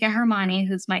met Lily Gahermani,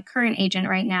 who's my current agent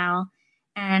right now.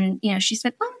 And, she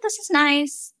said, oh, this is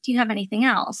nice. Do you have anything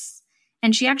else?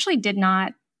 And she actually did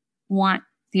not want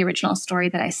the original story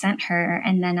that I sent her.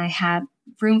 And then I had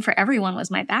Room for Everyone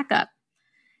was my backup.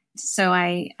 So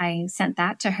I sent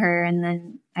that to her. And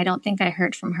then I don't think I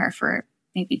heard from her for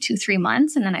maybe 2-3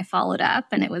 months. And then I followed up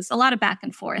and it was a lot of back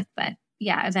and forth. But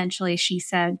yeah, eventually she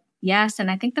said yes.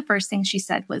 And I think the first thing she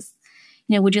said was,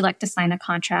 would you like to sign a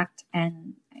contract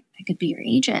and I could be your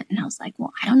agent? And I was like,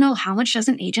 well, I don't know. How much does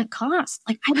an agent cost?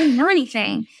 Like, I didn't know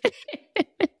anything.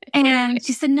 And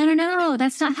she said, no,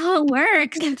 that's not how it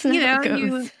works. That's not how it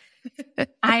goes.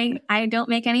 I don't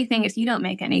make anything if you don't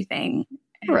make anything.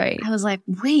 Right. I was like,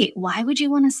 wait, why would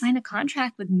you want to sign a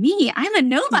contract with me? I'm a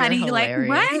nobody. Like,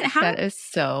 what? That is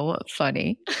so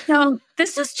funny. So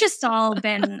this has just all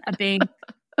been a big,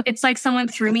 it's like someone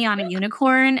threw me on a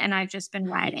unicorn and I've just been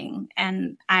riding.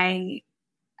 And I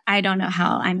don't know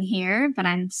how I'm here, but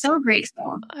I'm so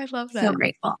grateful. I love that. So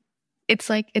grateful. It's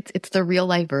like, it's the real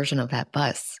life version of that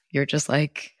bus. You're just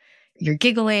like, you're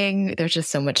giggling. There's just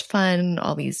so much fun.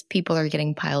 All these people are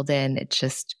getting piled in. It's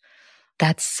just,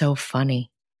 that's so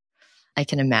funny. I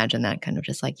can imagine that kind of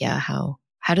just like, yeah, how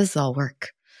does this all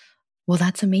work? Well,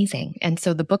 that's amazing. And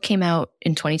so the book came out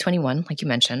in 2021, like you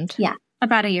mentioned. Yeah,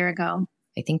 about a year ago.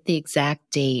 I think the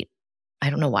exact date, I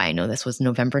don't know why I know this, was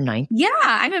November 9th. Yeah,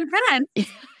 I'm impressed.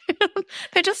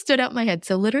 That just stood out in my head.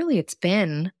 So literally it's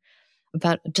been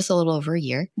about just a little over a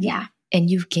year. Yeah. And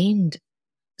you've gained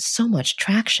so much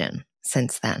traction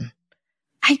since then.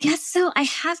 I guess so.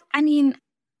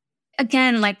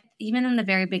 Again, like even in the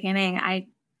very beginning,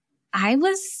 I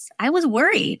was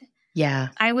worried. Yeah.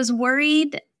 I was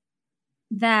worried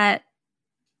that,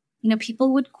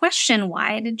 people would question,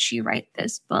 why did she write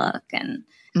this book? And,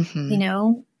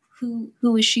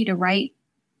 who is she to write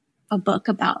a book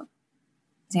about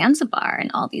Zanzibar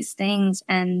and all these things?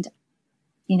 And,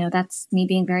 that's me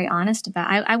being very honest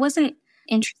about it. I wasn't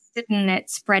interested in it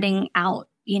spreading out.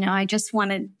 I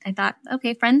thought,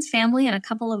 okay, friends, family, and a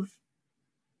couple of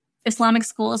Islamic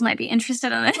schools might be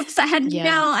interested in this. I had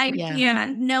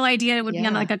no idea it would be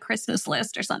on like a Christmas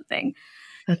list or something.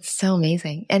 That's so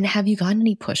amazing. And have you gotten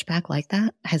any pushback like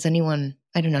that? Has anyone,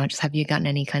 I don't know, just have you gotten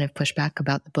any kind of pushback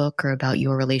about the book or about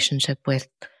your relationship with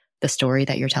the story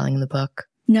that you're telling in the book?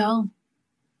 No,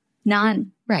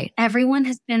 none. Right. Everyone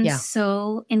has been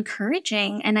so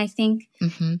encouraging. And I think,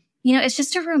 it's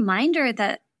just a reminder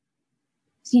that,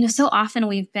 so often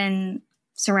we've been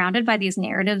surrounded by these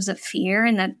narratives of fear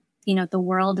and that, the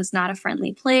world is not a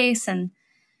friendly place. And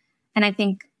I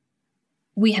think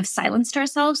we have silenced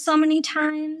ourselves so many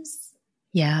times.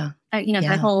 Yeah.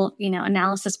 That whole,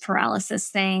 analysis paralysis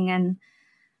thing.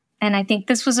 And I think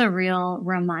this was a real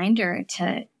reminder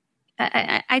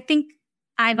I think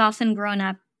I've often grown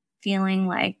up feeling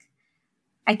like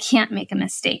I can't make a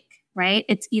mistake, right?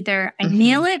 It's either I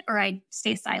nail it or I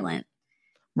stay silent.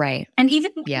 Right. And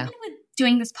even with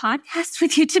doing this podcast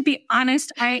with you, to be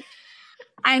honest, I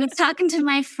was talking to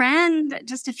my friend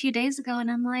just a few days ago and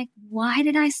I'm like, why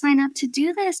did I sign up to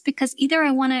do this? Because either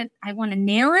I want to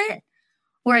nail it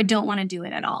or I don't want to do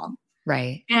it at all.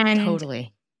 Right. And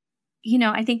totally.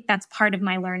 I think that's part of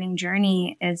my learning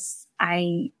journey is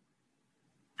I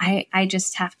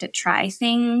just have to try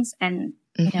things and,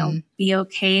 be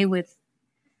okay with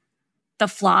the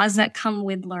flaws that come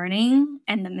with learning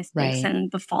and the mistakes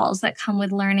and the falls that come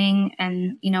with learning.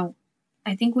 And,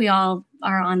 I think we all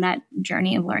are on that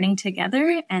journey of learning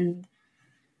together. And,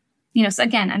 so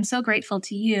again, I'm so grateful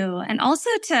to you and also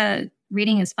to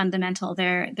Reading is Fundamental.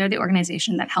 They're the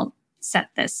organization that helped set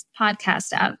this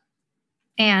podcast up.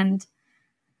 And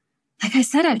like I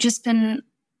said, I've just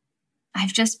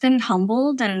been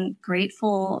humbled and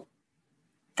grateful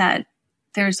that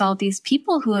there's all these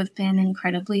people who have been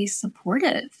incredibly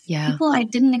supportive. Yeah. People I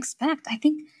didn't expect. I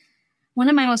think one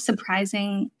of my most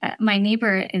surprising, my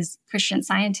neighbor is a Christian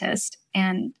Scientist,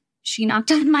 and she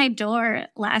knocked on my door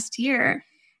last year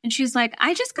and she's like,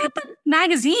 I just got the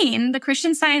magazine, the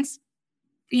Christian Science,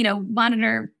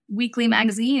 Monitor weekly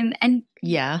magazine, and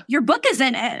your book is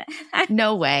in it.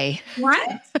 No way.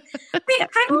 What?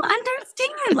 I don't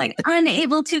understand. Like,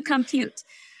 unable to compute.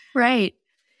 Right.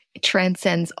 It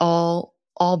transcends all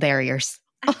barriers.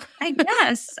 I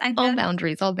guess. All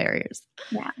boundaries, all barriers.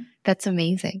 Yeah. That's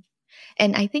amazing.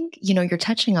 And I think, you're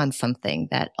touching on something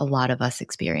that a lot of us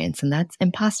experience, and that's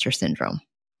imposter syndrome,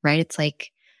 right? It's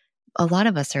like a lot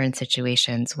of us are in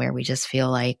situations where we just feel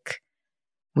like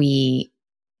we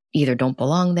either don't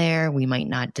belong there, we might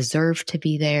not deserve to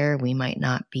be there, we might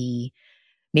not be,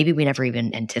 maybe we never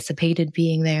even anticipated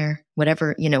being there,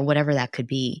 whatever that could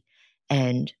be.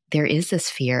 And there is this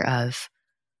fear of,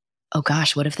 oh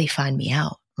gosh, what if they find me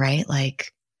out, right?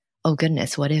 Like, oh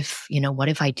goodness, what if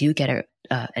I do get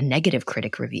a negative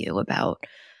critic review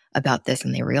about this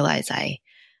and they realize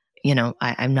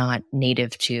I'm not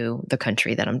native to the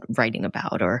country that I'm writing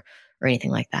about or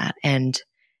anything like that. And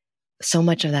so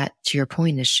much of that, to your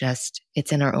point, is just,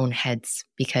 it's in our own heads,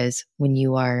 because when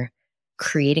you are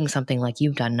creating something like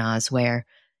you've done, Naz, where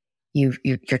you're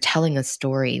telling a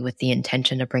story with the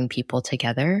intention to bring people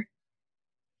together,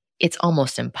 it's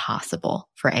almost impossible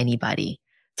for anybody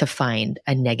to find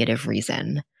a negative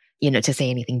reason, to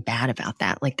say anything bad about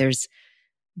that. Like there's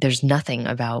nothing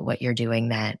about what you're doing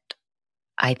that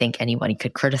I think anybody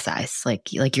could criticize.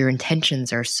 Like your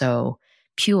intentions are so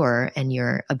pure and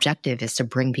your objective is to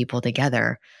bring people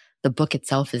together. The book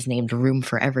itself is named Room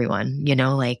for Everyone,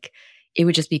 like it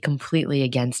would just be completely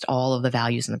against all of the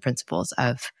values and the principles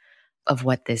of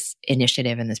what this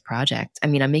initiative and this project. I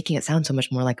mean, I'm making it sound so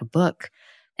much more like a book,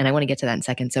 and I want to get to that in a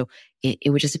second. So it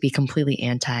would just be completely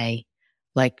anti,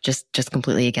 like just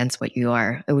completely against what you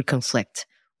are. It would conflict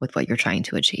with what you're trying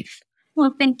to achieve.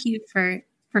 Well, thank you for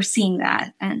seeing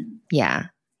that. And yeah.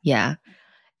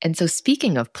 And so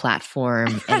speaking of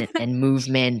platform and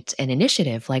movement and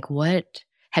initiative, like what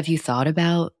have you thought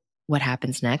about what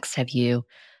happens next? Have you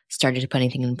started to put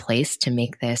anything in place to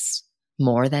make this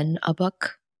more than a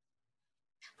book?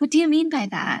 What do you mean by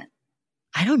that?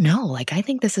 I don't know. Like, I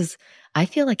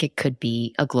feel like it could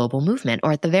be a global movement,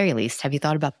 or at the very least, have you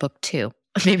thought about book 2?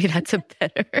 Maybe that's a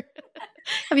better.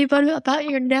 Have you thought about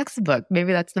your next book?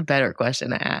 Maybe that's the better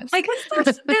question to ask. I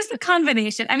guess there's a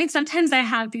combination. I mean, sometimes I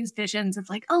have these visions of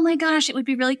like, oh my gosh, it would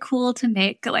be really cool to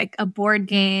make like a board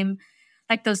game,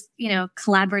 like those,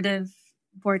 collaborative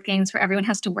board games where everyone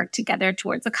has to work together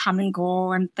towards a common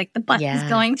goal, and like the bus is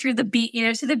going through the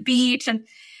beach, to the beach. And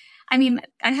I mean,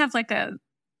 I have like a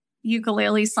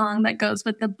ukulele song that goes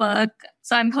with the book.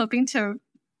 So I'm hoping to,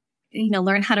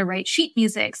 learn how to write sheet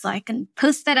music so I can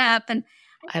post that up. And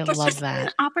I love that.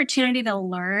 An opportunity to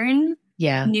learn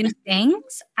new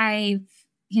things. I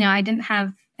didn't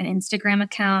have an Instagram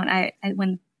account. I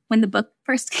when the book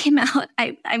first came out,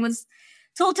 I was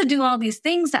told to do all these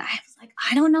things that I was like,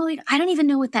 I don't know. I don't even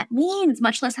know what that means,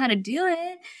 much less how to do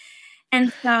it.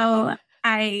 And so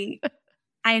I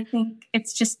think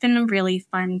it's just been really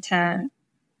fun to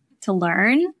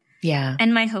learn. Yeah.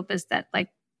 And my hope is that like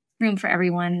Room for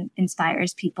Everyone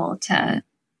inspires people to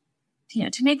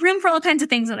make room for all kinds of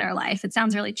things in their life. It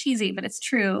sounds really cheesy, but it's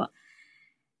true.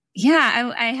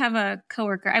 Yeah, I have a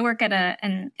coworker. I work at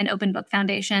an open book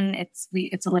foundation. It's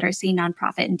a literacy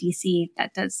nonprofit in DC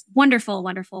that does wonderful,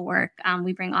 wonderful work.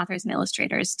 We bring authors and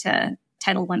illustrators to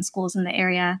Title I schools in the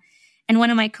area. And one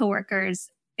of my coworkers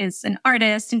is an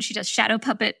artist, and she does shadow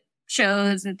puppet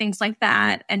shows and things like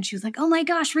that. And she was like, "Oh my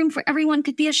gosh, Room for Everyone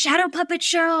could be a shadow puppet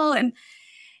show." And,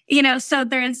 so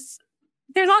there's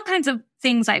all kinds of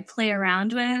things I play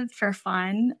around with for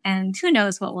fun, and who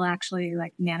knows what will actually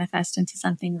manifest into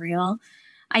something real.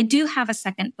 I do have a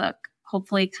second book,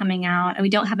 hopefully coming out. We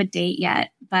don't have a date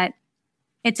yet, but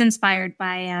it's inspired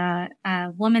by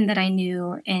a woman that I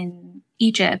knew in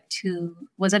Egypt who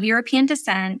was of European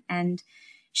descent, and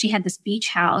she had this beach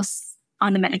house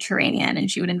on the Mediterranean,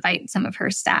 and she would invite some of her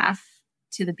staff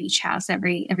to the beach house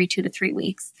every 2 to 3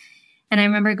 weeks. And I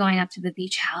remember going up to the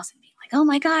beach house and being like, "Oh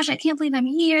my gosh, I can't believe I'm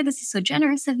here. This is so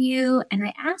generous of you." And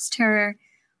I asked her,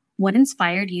 "What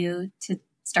inspired you to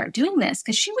start doing this?"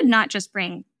 Because she would not just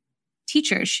bring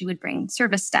teachers, she would bring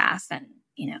service staff and,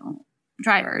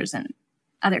 drivers and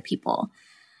other people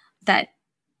that,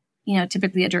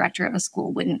 typically a director of a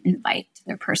school wouldn't invite to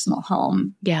their personal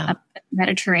home up the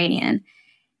Mediterranean.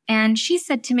 And she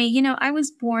said to me, "I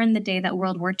was born the day that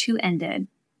World War II ended,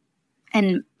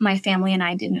 and my family and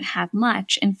I didn't have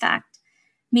much. In fact,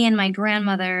 me and my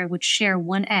grandmother would share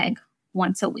one egg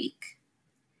once a week.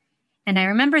 And I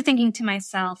remember thinking to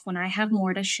myself, when I have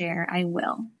more to share, I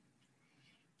will."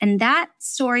 And that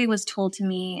story was told to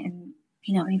me in,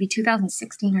 maybe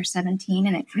 2016 or 17,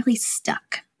 and it really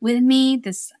stuck with me,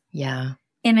 this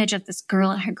image of this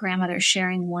girl and her grandmother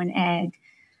sharing one egg.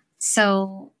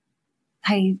 So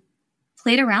I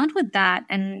played around with that.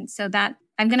 And so that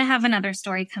I'm going to have another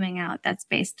story coming out that's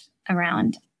based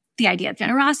around the idea of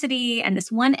generosity and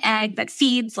this one egg that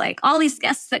feeds all these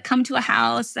guests that come to a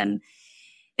house, and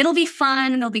it'll be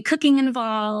fun and there'll be cooking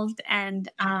involved. And,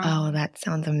 that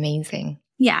sounds amazing.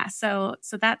 Yeah. So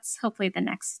that's hopefully the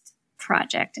next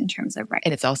project in terms of writing.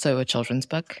 And it's also a children's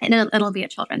book? And it'll be a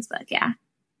children's book. Yeah.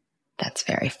 That's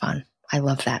very fun. I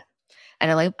love that.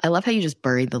 And I love how you just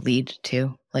buried the lead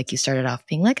too. You started off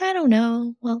being like, "I don't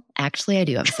know. Well, actually I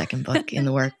do have a second book in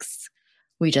the works.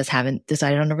 We just haven't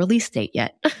decided on a release date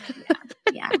yet."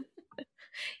 Yeah.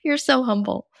 You're so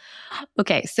humble.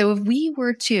 Okay. So if we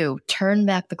were to turn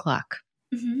back the clock,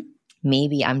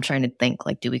 maybe I'm trying to think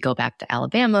do we go back to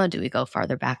Alabama? Do we go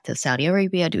farther back to Saudi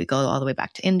Arabia? Do we go all the way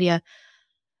back to India?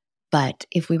 But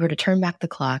if we were to turn back the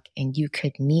clock and you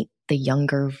could meet the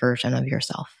younger version of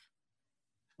yourself,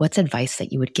 what's advice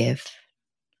that you would give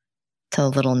to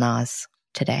little Naz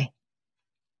today?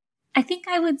 I think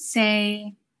I would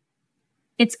say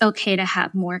it's okay to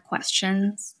have more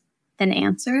questions than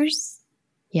answers.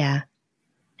 Yeah.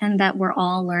 And that we're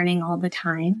all learning all the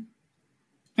time.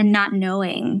 And not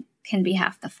knowing can be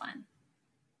half the fun.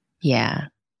 Yeah.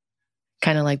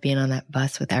 Kind of like being on that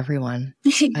bus with everyone.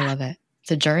 I love it.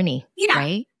 It's a journey,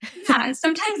 right? Yeah.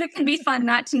 Sometimes it can be fun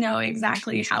not to know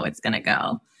exactly how it's going to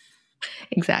go.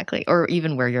 Exactly. Or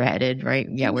even where you're headed, right?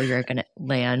 Yeah, where you're going to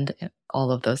land,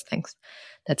 all of those things.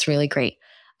 That's really great.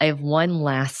 I have one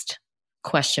last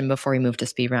question before we move to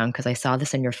speed round, because I saw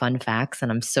this in your fun facts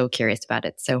and I'm so curious about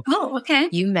it. So, okay.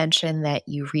 You mentioned that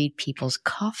you read people's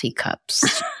coffee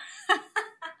cups.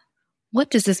 What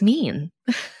does this mean?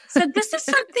 So this is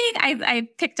something I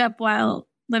picked up while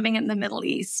living in the Middle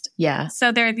East. Yeah.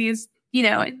 So there are these,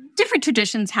 different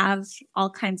traditions have all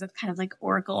kinds of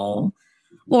oracle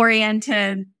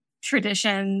oriented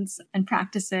traditions and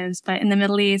practices. But in the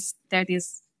Middle East, there are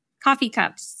these coffee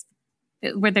cups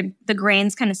where the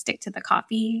grains kind of stick to the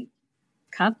coffee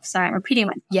cup. Sorry, I'm repeating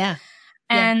myself. Yeah.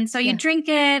 And so you drink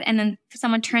it, and then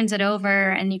someone turns it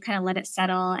over and you kind of let it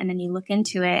settle, and then you look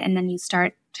into it, and then you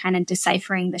start kind of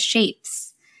deciphering the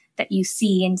shapes that you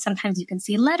see. And sometimes you can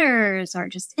see letters or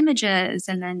just images.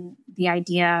 And then the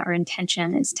idea or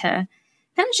intention is to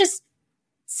kind of just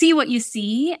see what you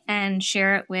see and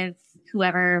share it with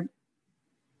whoever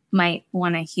might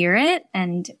want to hear it,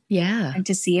 and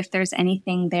to see if there's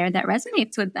anything there that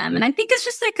resonates with them. And I think it's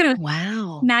just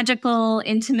a magical,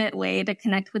 intimate way to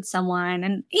connect with someone.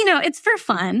 And, it's for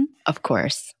fun. Of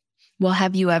course. Well,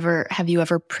 have you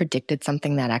ever predicted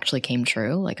something that actually came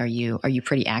true? Are you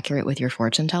pretty accurate with your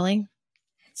fortune telling?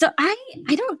 So I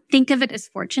don't think of it as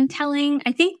fortune telling.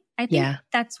 I think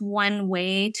that's one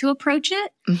way to approach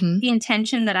it. Mm-hmm. The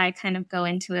intention that I kind of go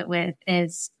into it with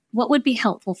is, what would be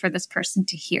helpful for this person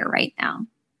to hear right now?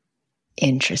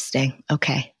 Interesting.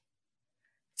 Okay.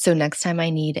 So next time I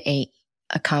need a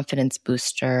confidence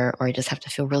booster, or I just have to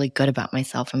feel really good about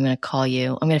myself, I'm going to call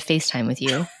you. I'm going to FaceTime with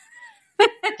you.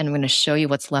 And I'm going to show you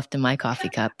what's left in my coffee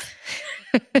cup.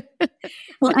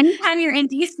 Well, anytime you're in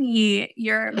DC,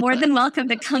 you're more than welcome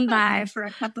to come by for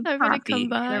a cup of I'm going to coffee come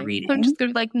by. and a reading. I'm just going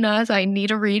to be like, Naz, I need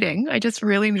a reading. I just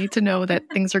really need to know that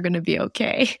things are going to be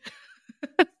okay.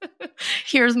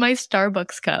 Here's my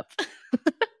Starbucks cup.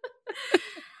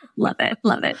 Love it.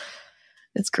 Love it.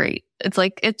 It's great. It's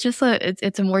like, it's just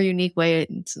it's a more unique way.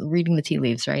 It's reading the tea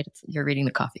leaves, right? You're reading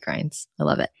the coffee grinds. I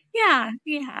love it. Yeah.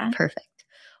 Yeah. Perfect.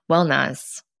 Well,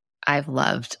 Naz, I've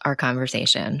loved our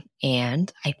conversation,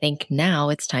 and I think now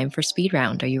it's time for speed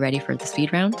round. Are you ready for the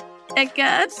speed round? I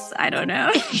guess. I don't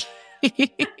know.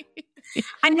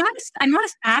 I'm not a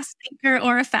fast thinker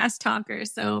or a fast talker,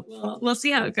 so we'll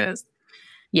see how it goes.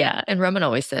 Yeah, and Roman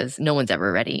always says no one's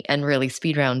ever ready, and really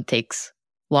speed round takes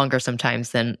longer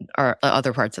sometimes than our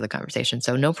other parts of the conversation,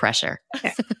 so no pressure.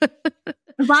 Okay.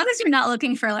 As long as you're not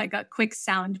looking for like a quick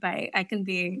sound bite, I can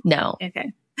be... No.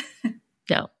 Okay.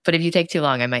 No, but if you take too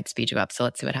long, I might speed you up. So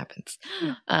let's see what happens.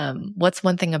 What's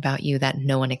one thing about you that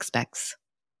no one expects?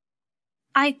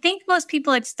 I think most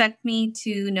people expect me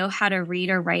to know how to read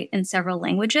or write in several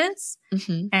languages.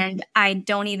 Mm-hmm. And I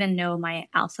don't even know my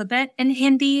alphabet in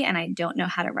Hindi, and I don't know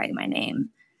how to write my name.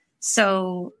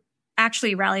 So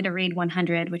actually, Rally to Read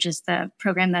 100, which is the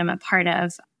program that I'm a part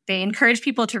of, they encourage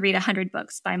people to read 100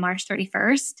 books by March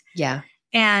 31st. Yeah.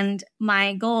 And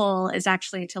my goal is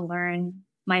actually to learn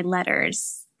my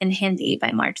letters in Hindi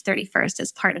by March 31st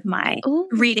as part of my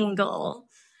reading goal,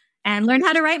 and learn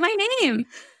how to write my name.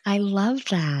 I love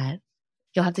that.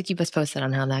 You'll have to keep us posted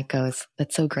on how that goes.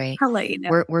 That's so great. I'll let you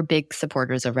know. We're big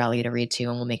supporters of Rally to Read too,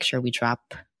 and we'll make sure we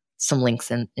drop some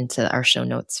links into our show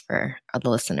notes for the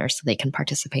listeners so they can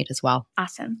participate as well.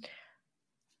 Awesome.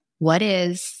 What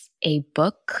is a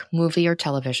book, movie, or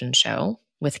television show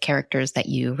with characters that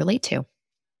you relate to?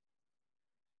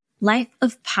 Life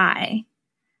of Pi.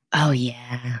 Oh,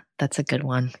 yeah. That's a good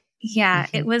one. Yeah.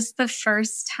 Mm-hmm. It was the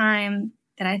first time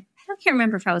that I can't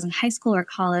remember if I was in high school or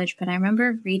college, but I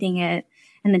remember reading it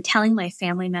and then telling my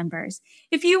family members,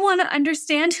 if you want to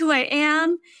understand who I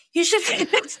am, you should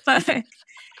read this book.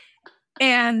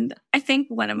 And I think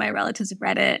one of my relatives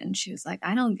read it and she was like,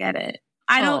 I don't get it.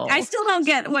 I still don't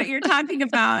get what you're talking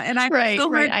about. And I'm right.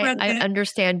 I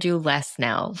understand you less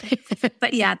now.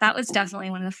 But yeah, that was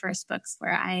definitely one of the first books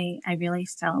where I really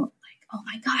felt like, oh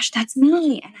my gosh, that's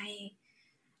me. And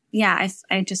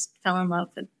I just fell in love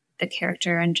with the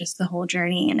character and just the whole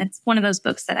journey. And it's one of those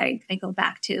books that I go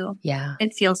back to. Yeah.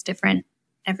 It feels different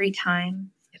every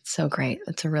time. It's so great.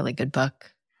 It's a really good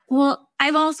book. Well,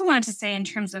 I've also wanted to say in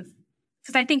terms of,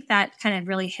 because I think that kind of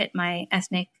really hit my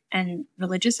ethnic and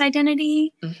religious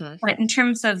identity. Mm-hmm. But in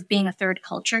terms of being a third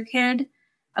culture kid,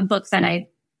 a book that I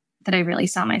really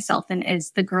saw myself in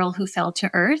is The Girl Who Fell to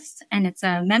Earth. And it's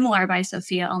a memoir by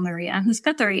Sophia Almeria, who's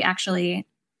Qatari actually.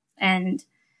 And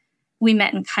we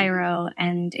met in Cairo,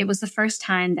 and it was the first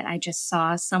time that I just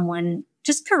saw someone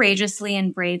just courageously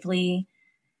and bravely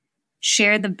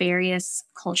share the various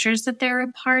cultures that they're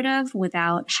a part of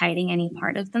without hiding any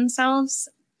part of themselves.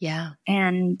 Yeah.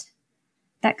 And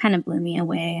that kind of blew me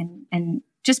away. And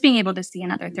just being able to see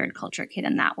another third culture kid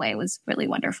in that way was really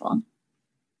wonderful.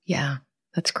 Yeah,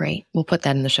 that's great. We'll put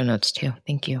that in the show notes too.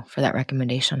 Thank you for that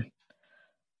recommendation.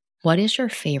 What is your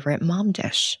favorite mom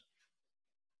dish?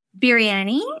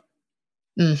 Biryani.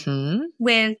 Mm-hmm.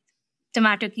 With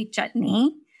tomato ki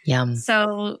chutney. Yum.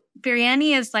 So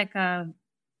biryani is like a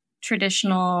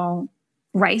traditional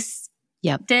rice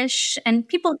dish, and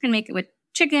people can make it with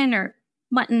chicken or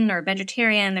mutton or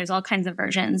vegetarian. There's all kinds of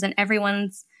versions, and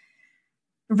everyone's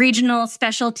regional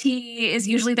specialty is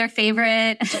usually their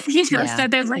favorite. So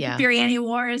there's biryani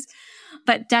wars.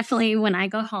 But definitely when I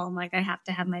go home, like I have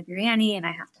to have my biryani and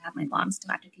I have to have my mom's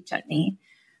tomato ki chutney.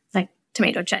 It's like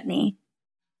tomato chutney.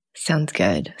 Sounds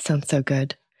good. Sounds so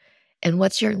good. And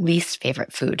what's your least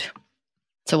favorite food?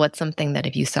 So what's something that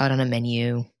if you saw it on a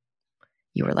menu,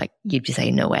 you were like, you'd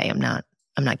say, no way, I'm not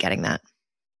getting that.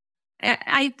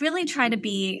 I really try to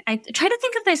think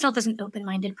of myself as an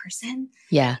open-minded person.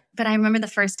 Yeah. But I remember the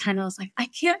first time I was like, I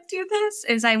can't do this,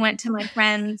 is I went to my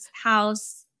friend's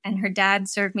house and her dad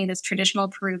served me this traditional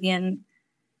Peruvian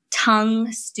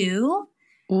tongue stew.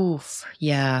 Oof.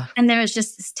 Yeah. And there was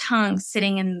just this tongue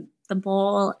sitting in the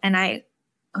bowl, and I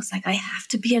was like, I have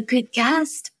to be a good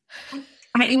guest.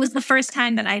 It was the first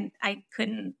time that I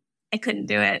couldn't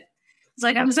do it. I was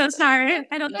like, I'm so sorry.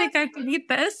 I don't think I can eat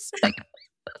this.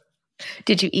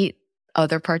 Did you eat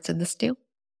other parts of the stew?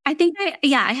 I think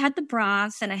I had the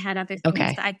broth and I had other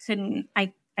things that I couldn't,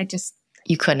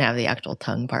 You couldn't have the actual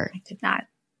tongue part. I could not.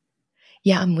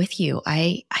 Yeah, I'm with you.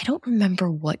 I don't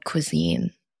remember what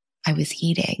cuisine I was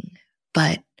eating,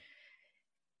 but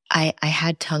I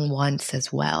had tongue once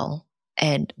as well.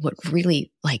 And what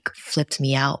really flipped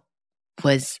me out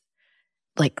was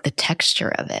like the texture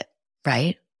of it,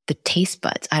 right? The taste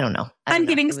buds. I don't know. I'm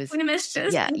getting squeamish.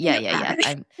 Yeah.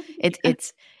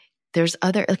 It's there's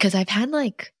other, because I've had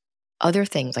like other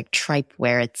things like tripe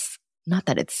where it's not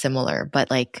that it's similar, but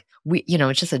like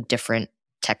it's just a different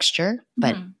texture.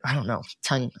 But I don't know.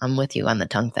 Tongue. I'm with you on the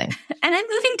tongue thing. And I'm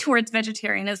moving towards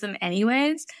vegetarianism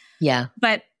anyways. Yeah.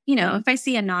 But if I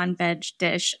see a non-veg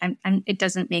dish, it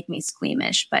doesn't make me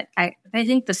squeamish. But I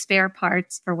think the spare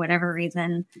parts, for whatever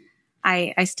reason,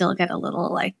 I still get a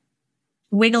little like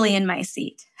wiggly in my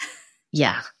seat.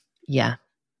 Yeah.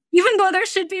 Even though there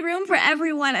should be room for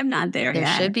everyone, I'm not there yet.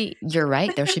 There should be. You're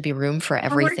right. There should be room for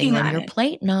everything on your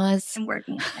plate, Naz. I'm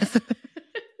working on it.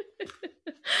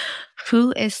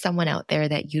 Who is someone out there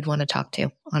that you'd want to talk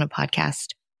to on a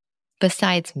podcast?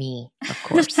 Besides me, of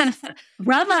course.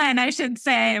 Raman, I should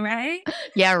say, right?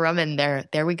 Yeah, Raman.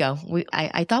 There we go.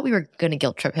 I thought we were going to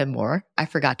guilt trip him more. I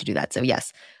forgot to do that. So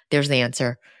yes, there's the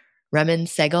answer. Raman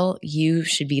Sehgal, you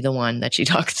should be the one that she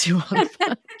talks to on the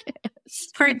podcast.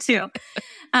 Part 2.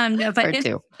 No, but Part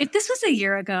 2. If this was a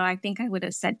year ago, I think I would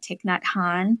have said Thich Nhat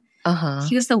Hanh.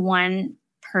 He was the one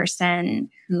person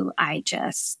who I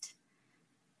just,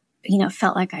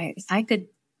 felt like if I could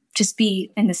just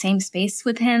be in the same space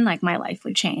with him, like my life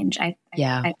would change. I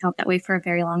felt that way for a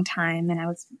very long time. And I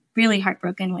was really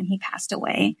heartbroken when he passed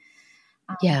away.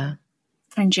 In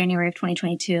January of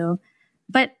 2022.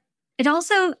 But it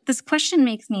also, this question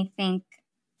makes me think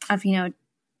of,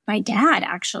 my dad,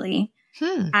 actually.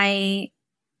 First I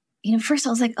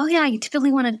was like, oh yeah, you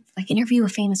typically want to like interview a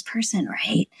famous person,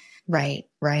 right?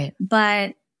 Right.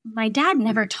 But my dad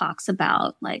never talks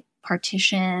about like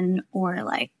partition or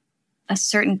like a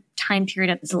certain time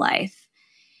period of his life.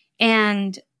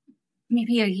 And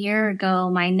maybe a year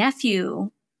ago, my nephew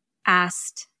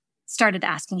started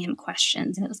asking him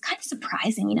questions, and it was kind of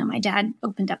surprising. My dad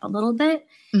opened up a little bit.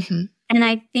 And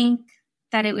I think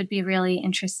that it would be really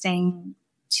interesting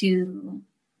to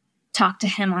talk to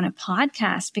him on a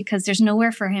podcast because there's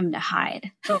nowhere for him to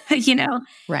hide,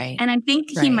 Right. And I think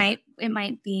it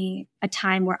might be a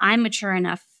time where I'm mature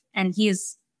enough and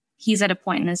he's at a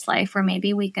point in his life where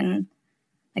maybe we can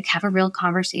like have a real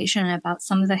conversation about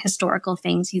some of the historical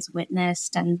things he's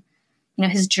witnessed and,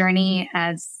 his journey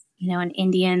as, an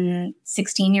Indian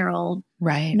 16-year-old,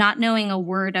 right, not knowing a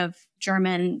word of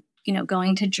German,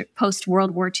 going to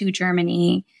post-World War II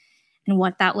Germany and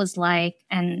what that was like.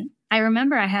 And I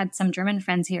remember I had some German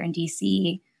friends here in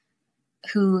DC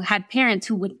who had parents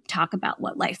who would talk about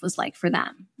what life was like for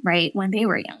them, right, when they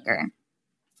were younger.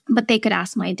 But they could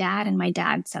ask my dad, and my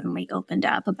dad suddenly opened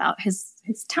up about his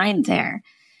time there.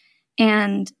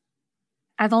 And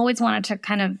I've always wanted to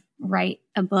kind of write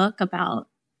a book about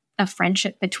a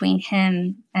friendship between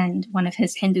him and one of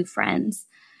his Hindu friends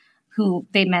who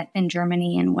they met in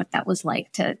Germany and what that was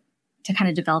like to kind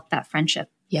of develop that friendship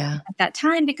at that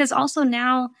time. Because also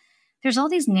now there's all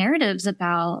these narratives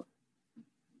about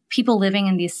people living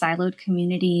in these siloed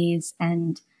communities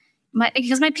and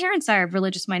because my parents are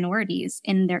religious minorities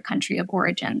in their country of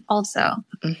origin also.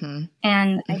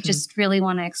 And I just really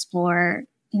want to explore,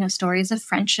 stories of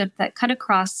friendship that cut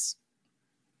across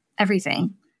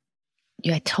everything.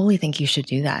 Yeah, I totally think you should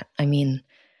do that. I mean,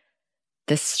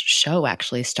 this show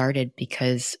actually started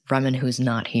because Raman, who's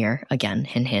not here, again,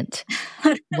 hint,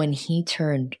 when he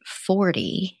turned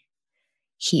 40,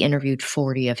 he interviewed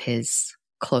 40 of his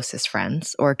closest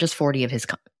friends or just 40 of his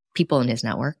people in his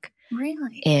network.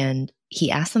 Really? And he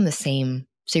asked them the same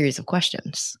series of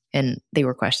questions. And they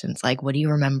were questions like, what do you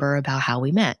remember about how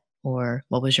we met? Or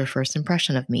what was your first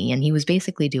impression of me? And he was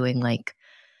basically doing like,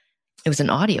 it was an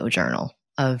audio journal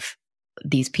of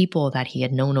these people that he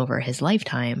had known over his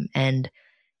lifetime and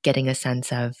getting a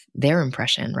sense of their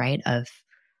impression, right, of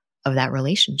that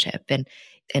relationship.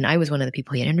 And I was one of the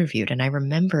people he had interviewed. And I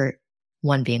remember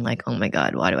one being like, oh my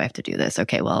God, why do I have to do this?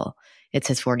 Okay, well, it's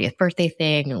his 40th birthday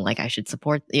thing. And like, I should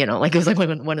support, like it was like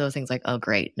one of those things like, oh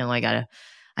great, no, I gotta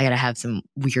have some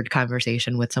weird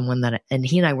conversation with someone and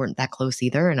he and I weren't that close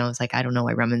either. And I was like, I don't know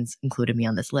why Raman's included me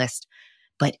on this list.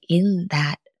 But in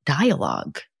that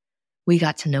dialogue, we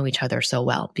got to know each other so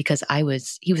well because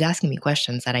he was asking me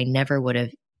questions that I never would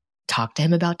have talked to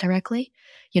him about directly.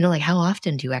 Like how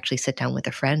often do you actually sit down with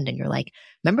a friend and you're like,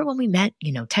 remember when we met,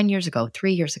 10 years ago,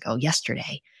 3 years ago,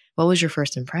 yesterday, what was your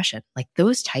first impression? Like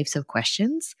those types of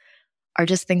questions are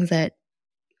just things that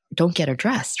don't get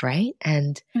addressed, right?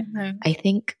 And I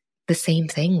think the same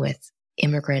thing with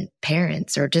immigrant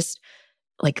parents or just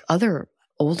like other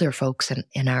older folks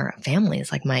in our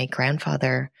families, like my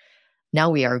grandfather. Now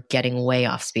we are getting way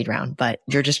off speed round, but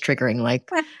you're just triggering like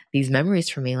these memories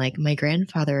for me. Like my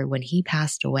grandfather, when he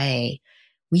passed away,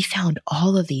 we found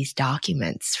all of these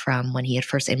documents from when he had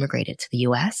first immigrated to the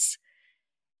US.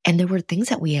 And there were things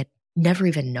that we had never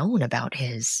even known about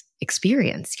his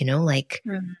experience, and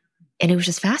it was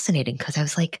just fascinating because I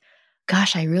was like,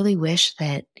 gosh, I really wish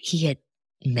that he had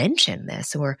mentioned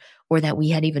this or that we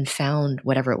had even found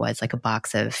whatever it was, like a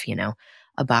box of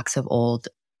old,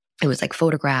 it was like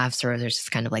photographs, or there's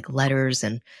just kind of like letters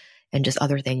and just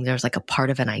other things. There's like a part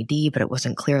of an ID, but it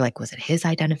wasn't clear, like, was it his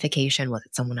identification? Was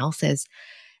it someone else's?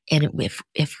 And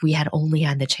if we had only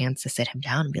had the chance to sit him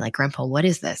down and be like, Grandpa, what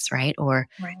is this? Right. Or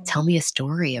tell me a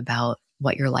story about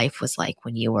what your life was like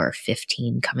when you were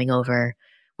 15 coming over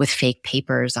with fake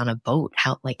papers on a boat.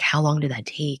 How long did that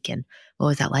take? And what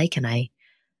was that like? And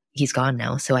he's gone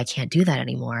now, so I can't do that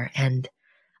anymore. And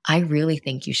I really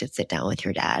think you should sit down with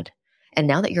your dad. And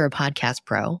now that you're a podcast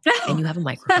pro and you have a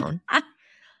microphone,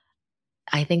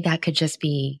 I think that could just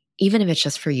be, even if it's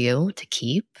just for you to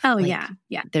keep. Oh, yeah.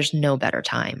 There's no better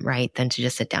time, right, than to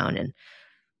just sit down and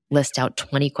list out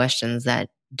 20 questions that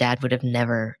Dad would have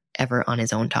never, ever on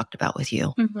his own talked about with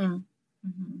you. Mm-hmm.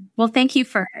 Mm-hmm. Well, thank you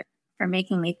for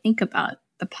making me think about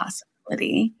the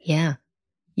possibility. Yeah.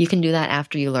 You can do that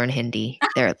after you learn Hindi.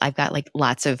 I've got like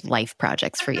lots of life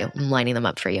projects for you. I'm lining them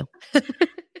up for you.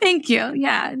 Thank you.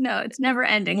 Yeah, no, it's never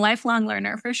ending. Lifelong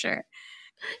learner for sure.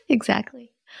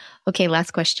 Exactly. Okay,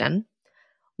 last question.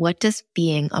 What does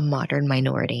being a modern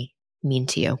minority mean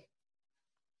to you?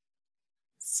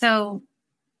 So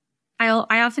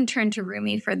I often turn to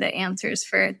Rumi for the answers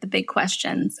for the big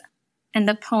questions. And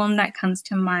the poem that comes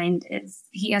to mind is,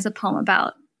 he has a poem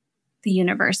about the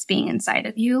universe being inside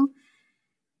of you.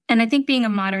 And I think being a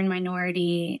modern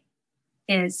minority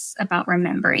is about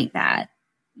remembering that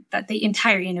the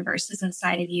entire universe is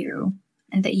inside of you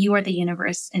and that you are the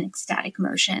universe in ecstatic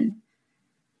motion.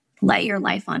 Light your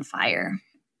life on fire.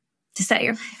 To set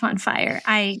your life on fire.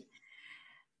 I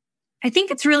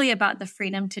think it's really about the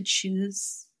freedom to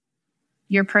choose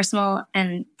your personal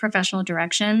and professional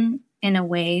direction in a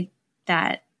way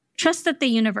that trusts that the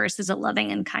universe is a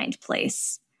loving and kind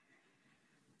place.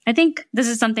 I think this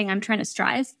is something I'm trying to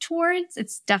strive towards.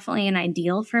 It's definitely an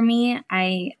ideal for me.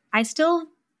 I still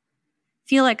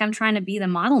feel like I'm trying to be the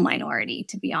model minority,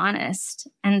 to be honest.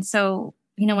 And so,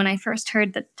 when I first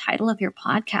heard the title of your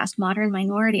podcast, Modern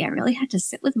Minority, I really had to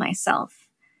sit with myself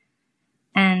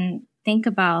and think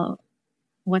about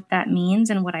what that means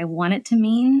and what I want it to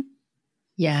mean.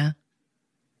 Yeah.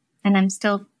 And I'm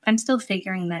still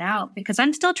figuring that out, because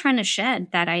I'm still trying to shed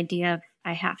that idea of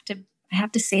I have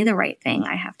to say the right thing.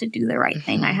 I have to do the right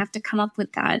thing. I have to come up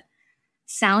with that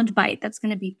sound bite that's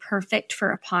going to be perfect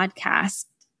for a podcast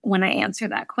when I answer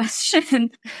that question.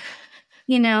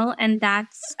 And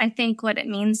that's, I think, what it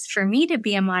means for me to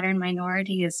be a modern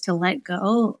minority, is to let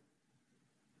go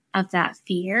of that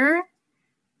fear.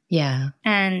 Yeah.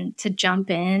 And to jump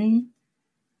in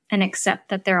and accept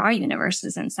that there are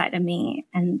universes inside of me,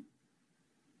 and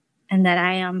that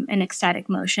I am in ecstatic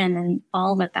motion and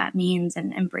all that means,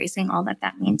 and embracing all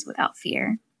that means without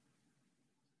fear.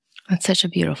 That's such a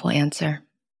beautiful answer.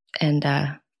 And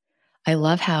I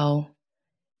love how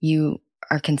you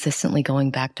are consistently going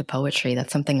back to poetry.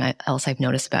 That's something else I've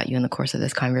noticed about you in the course of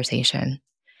this conversation.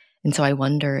 And so I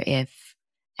wonder if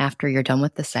after you're done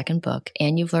with the second book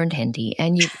and you've learned Hindi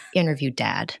and you've interviewed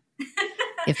Dad,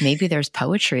 if maybe there's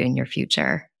poetry in your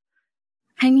future.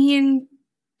 I mean,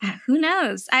 who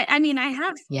knows? I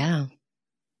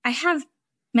have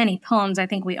many poems. I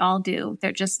think we all do.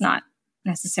 They're just not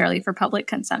necessarily for public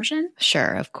consumption.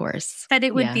 Sure, of course. But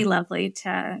it would be lovely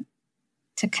to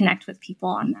connect with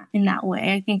people in that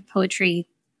way. I think poetry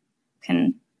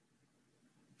can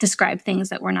describe things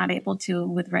that we're not able to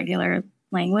with regular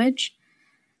language.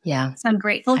 Yeah. So I'm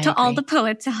grateful to all the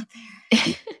poets out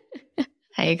there.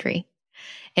 I agree.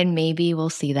 And maybe we'll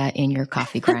see that in your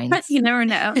coffee grinds. You never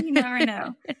know. You never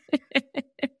know.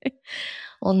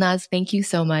 Well, Naz, thank you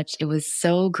so much. It was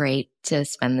so great to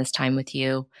spend this time with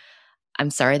you. I'm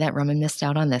sorry that Raman missed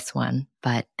out on this one,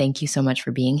 but thank you so much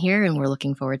for being here. And we're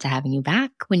looking forward to having you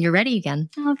back when you're ready again.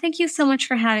 Oh, thank you so much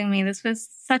for having me. This was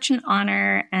such an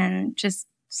honor and just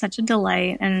such a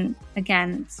delight. And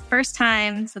again, it's the first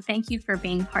time. So thank you for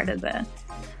being part of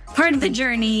the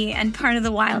journey and part of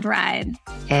the wild ride.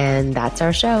 And that's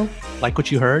our show. Like what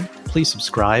you heard? Please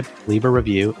subscribe, leave a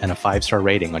review, and a 5-star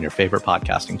rating on your favorite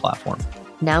podcasting platform.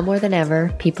 Now more than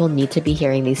ever, people need to be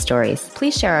hearing these stories.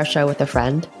 Please share our show with a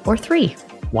friend or 3.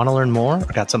 Want to learn more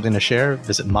or got something to share?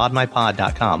 Visit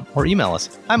modmypod.com or email us,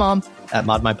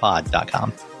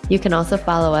 himom@modmypod.com. You can also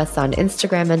follow us on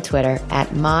Instagram and Twitter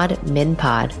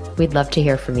 @modminpod. We'd love to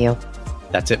hear from you.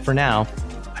 That's it for now.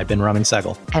 I've been Ramin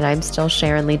Segal. And I'm still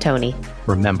Sharon Lee Tony.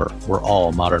 Remember, we're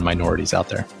all modern minorities out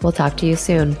there. We'll talk to you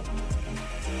soon.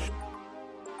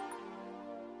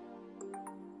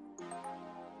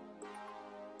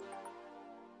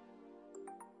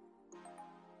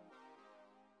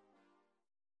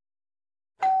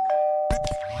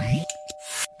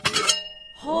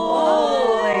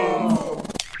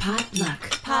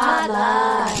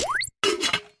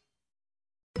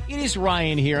 It is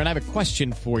Ryan here, and I have a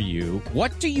question for you.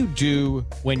 What do you do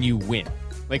when you win?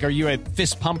 Like, are you a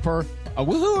fist pumper, a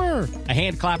woohooer, a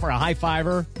hand clapper, a high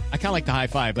fiver? I kind of like the high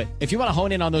five, but if you want to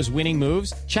hone in on those winning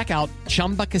moves, check out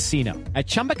Chumba Casino. At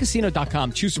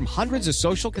ChumbaCasino.com, choose from hundreds of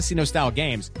social casino-style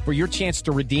games for your chance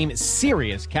to redeem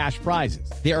serious cash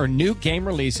prizes. There are new game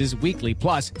releases weekly,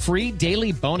 plus free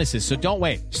daily bonuses. So don't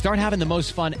wait. Start having the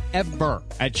most fun ever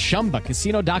at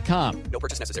ChumbaCasino.com. No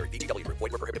purchase necessary. VGW Group.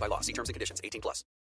 Void where prohibited by law. See terms and conditions. 18+.